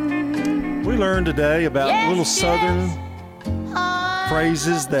 We learned today about little southern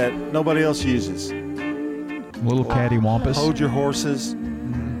phrases that nobody else uses. Little cattywampus. Hold your horses.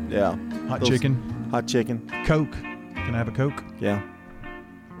 Yeah. Hot chicken. Hot chicken. Coke. Can I have a Coke? Yeah.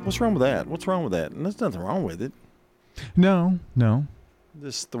 What's wrong with that? And there's nothing wrong with it. No.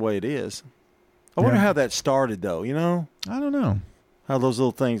 Just the way it is. I wonder how that started, though, I don't know. How those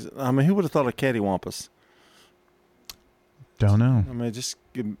little things, who would have thought of cattywampus? Don't know. It's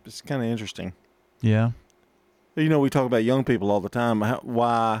kind of interesting. Yeah. We talk about young people all the time.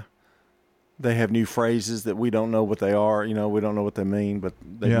 Why they have new phrases that we don't know what they are. We don't know what they mean, but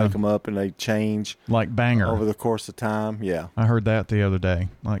they make them up and they change. Like banger. Over the course of time, yeah. I heard that the other day.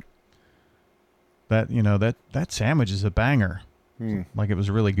 Like that, that sandwich is a banger. Like it was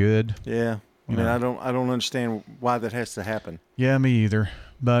really good. Yeah. I mean, I don't understand why that has to happen. Yeah, me either.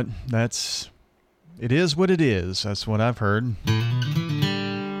 But it is what it is. That's what I've heard.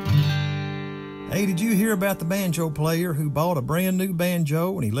 Hey, did you hear about the banjo player who bought a brand new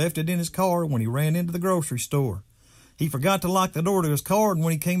banjo and he left it in his car when he ran into the grocery store? He forgot to lock the door to his car, and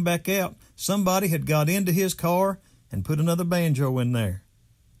when he came back out, somebody had got into his car and put another banjo in there.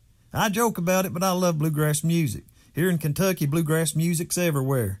 I joke about it, but I love bluegrass music. Here in Kentucky, bluegrass music's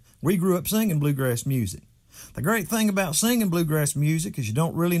everywhere. We grew up singing bluegrass music. The great thing about singing bluegrass music is you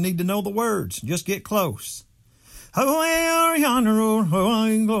don't really need to know the words. Just get close. Oh, yonder road,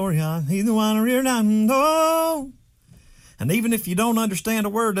 oh, Gloria, he's the one rear down, oh. And even if you don't understand a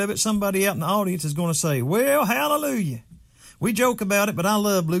word of it, somebody out in the audience is going to say, well, hallelujah. We joke about it, but I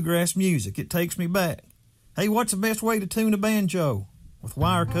love bluegrass music. It takes me back. Hey, what's the best way to tune a banjo? With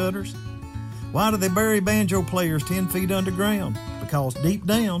wire cutters? Why do they bury banjo players 10 feet underground? Because deep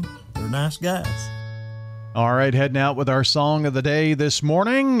down, they're nice guys. All right, heading out with our song of the day this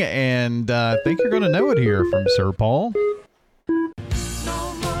morning, and I think you're going to know it here from Sir Paul.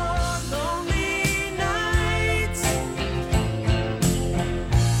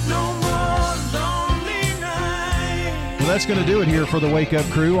 Well, that's going to do it here for the Wake Up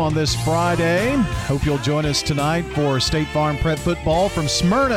Crew on this Friday. Hope you'll join us tonight for State Farm Prep Football from Smyrna.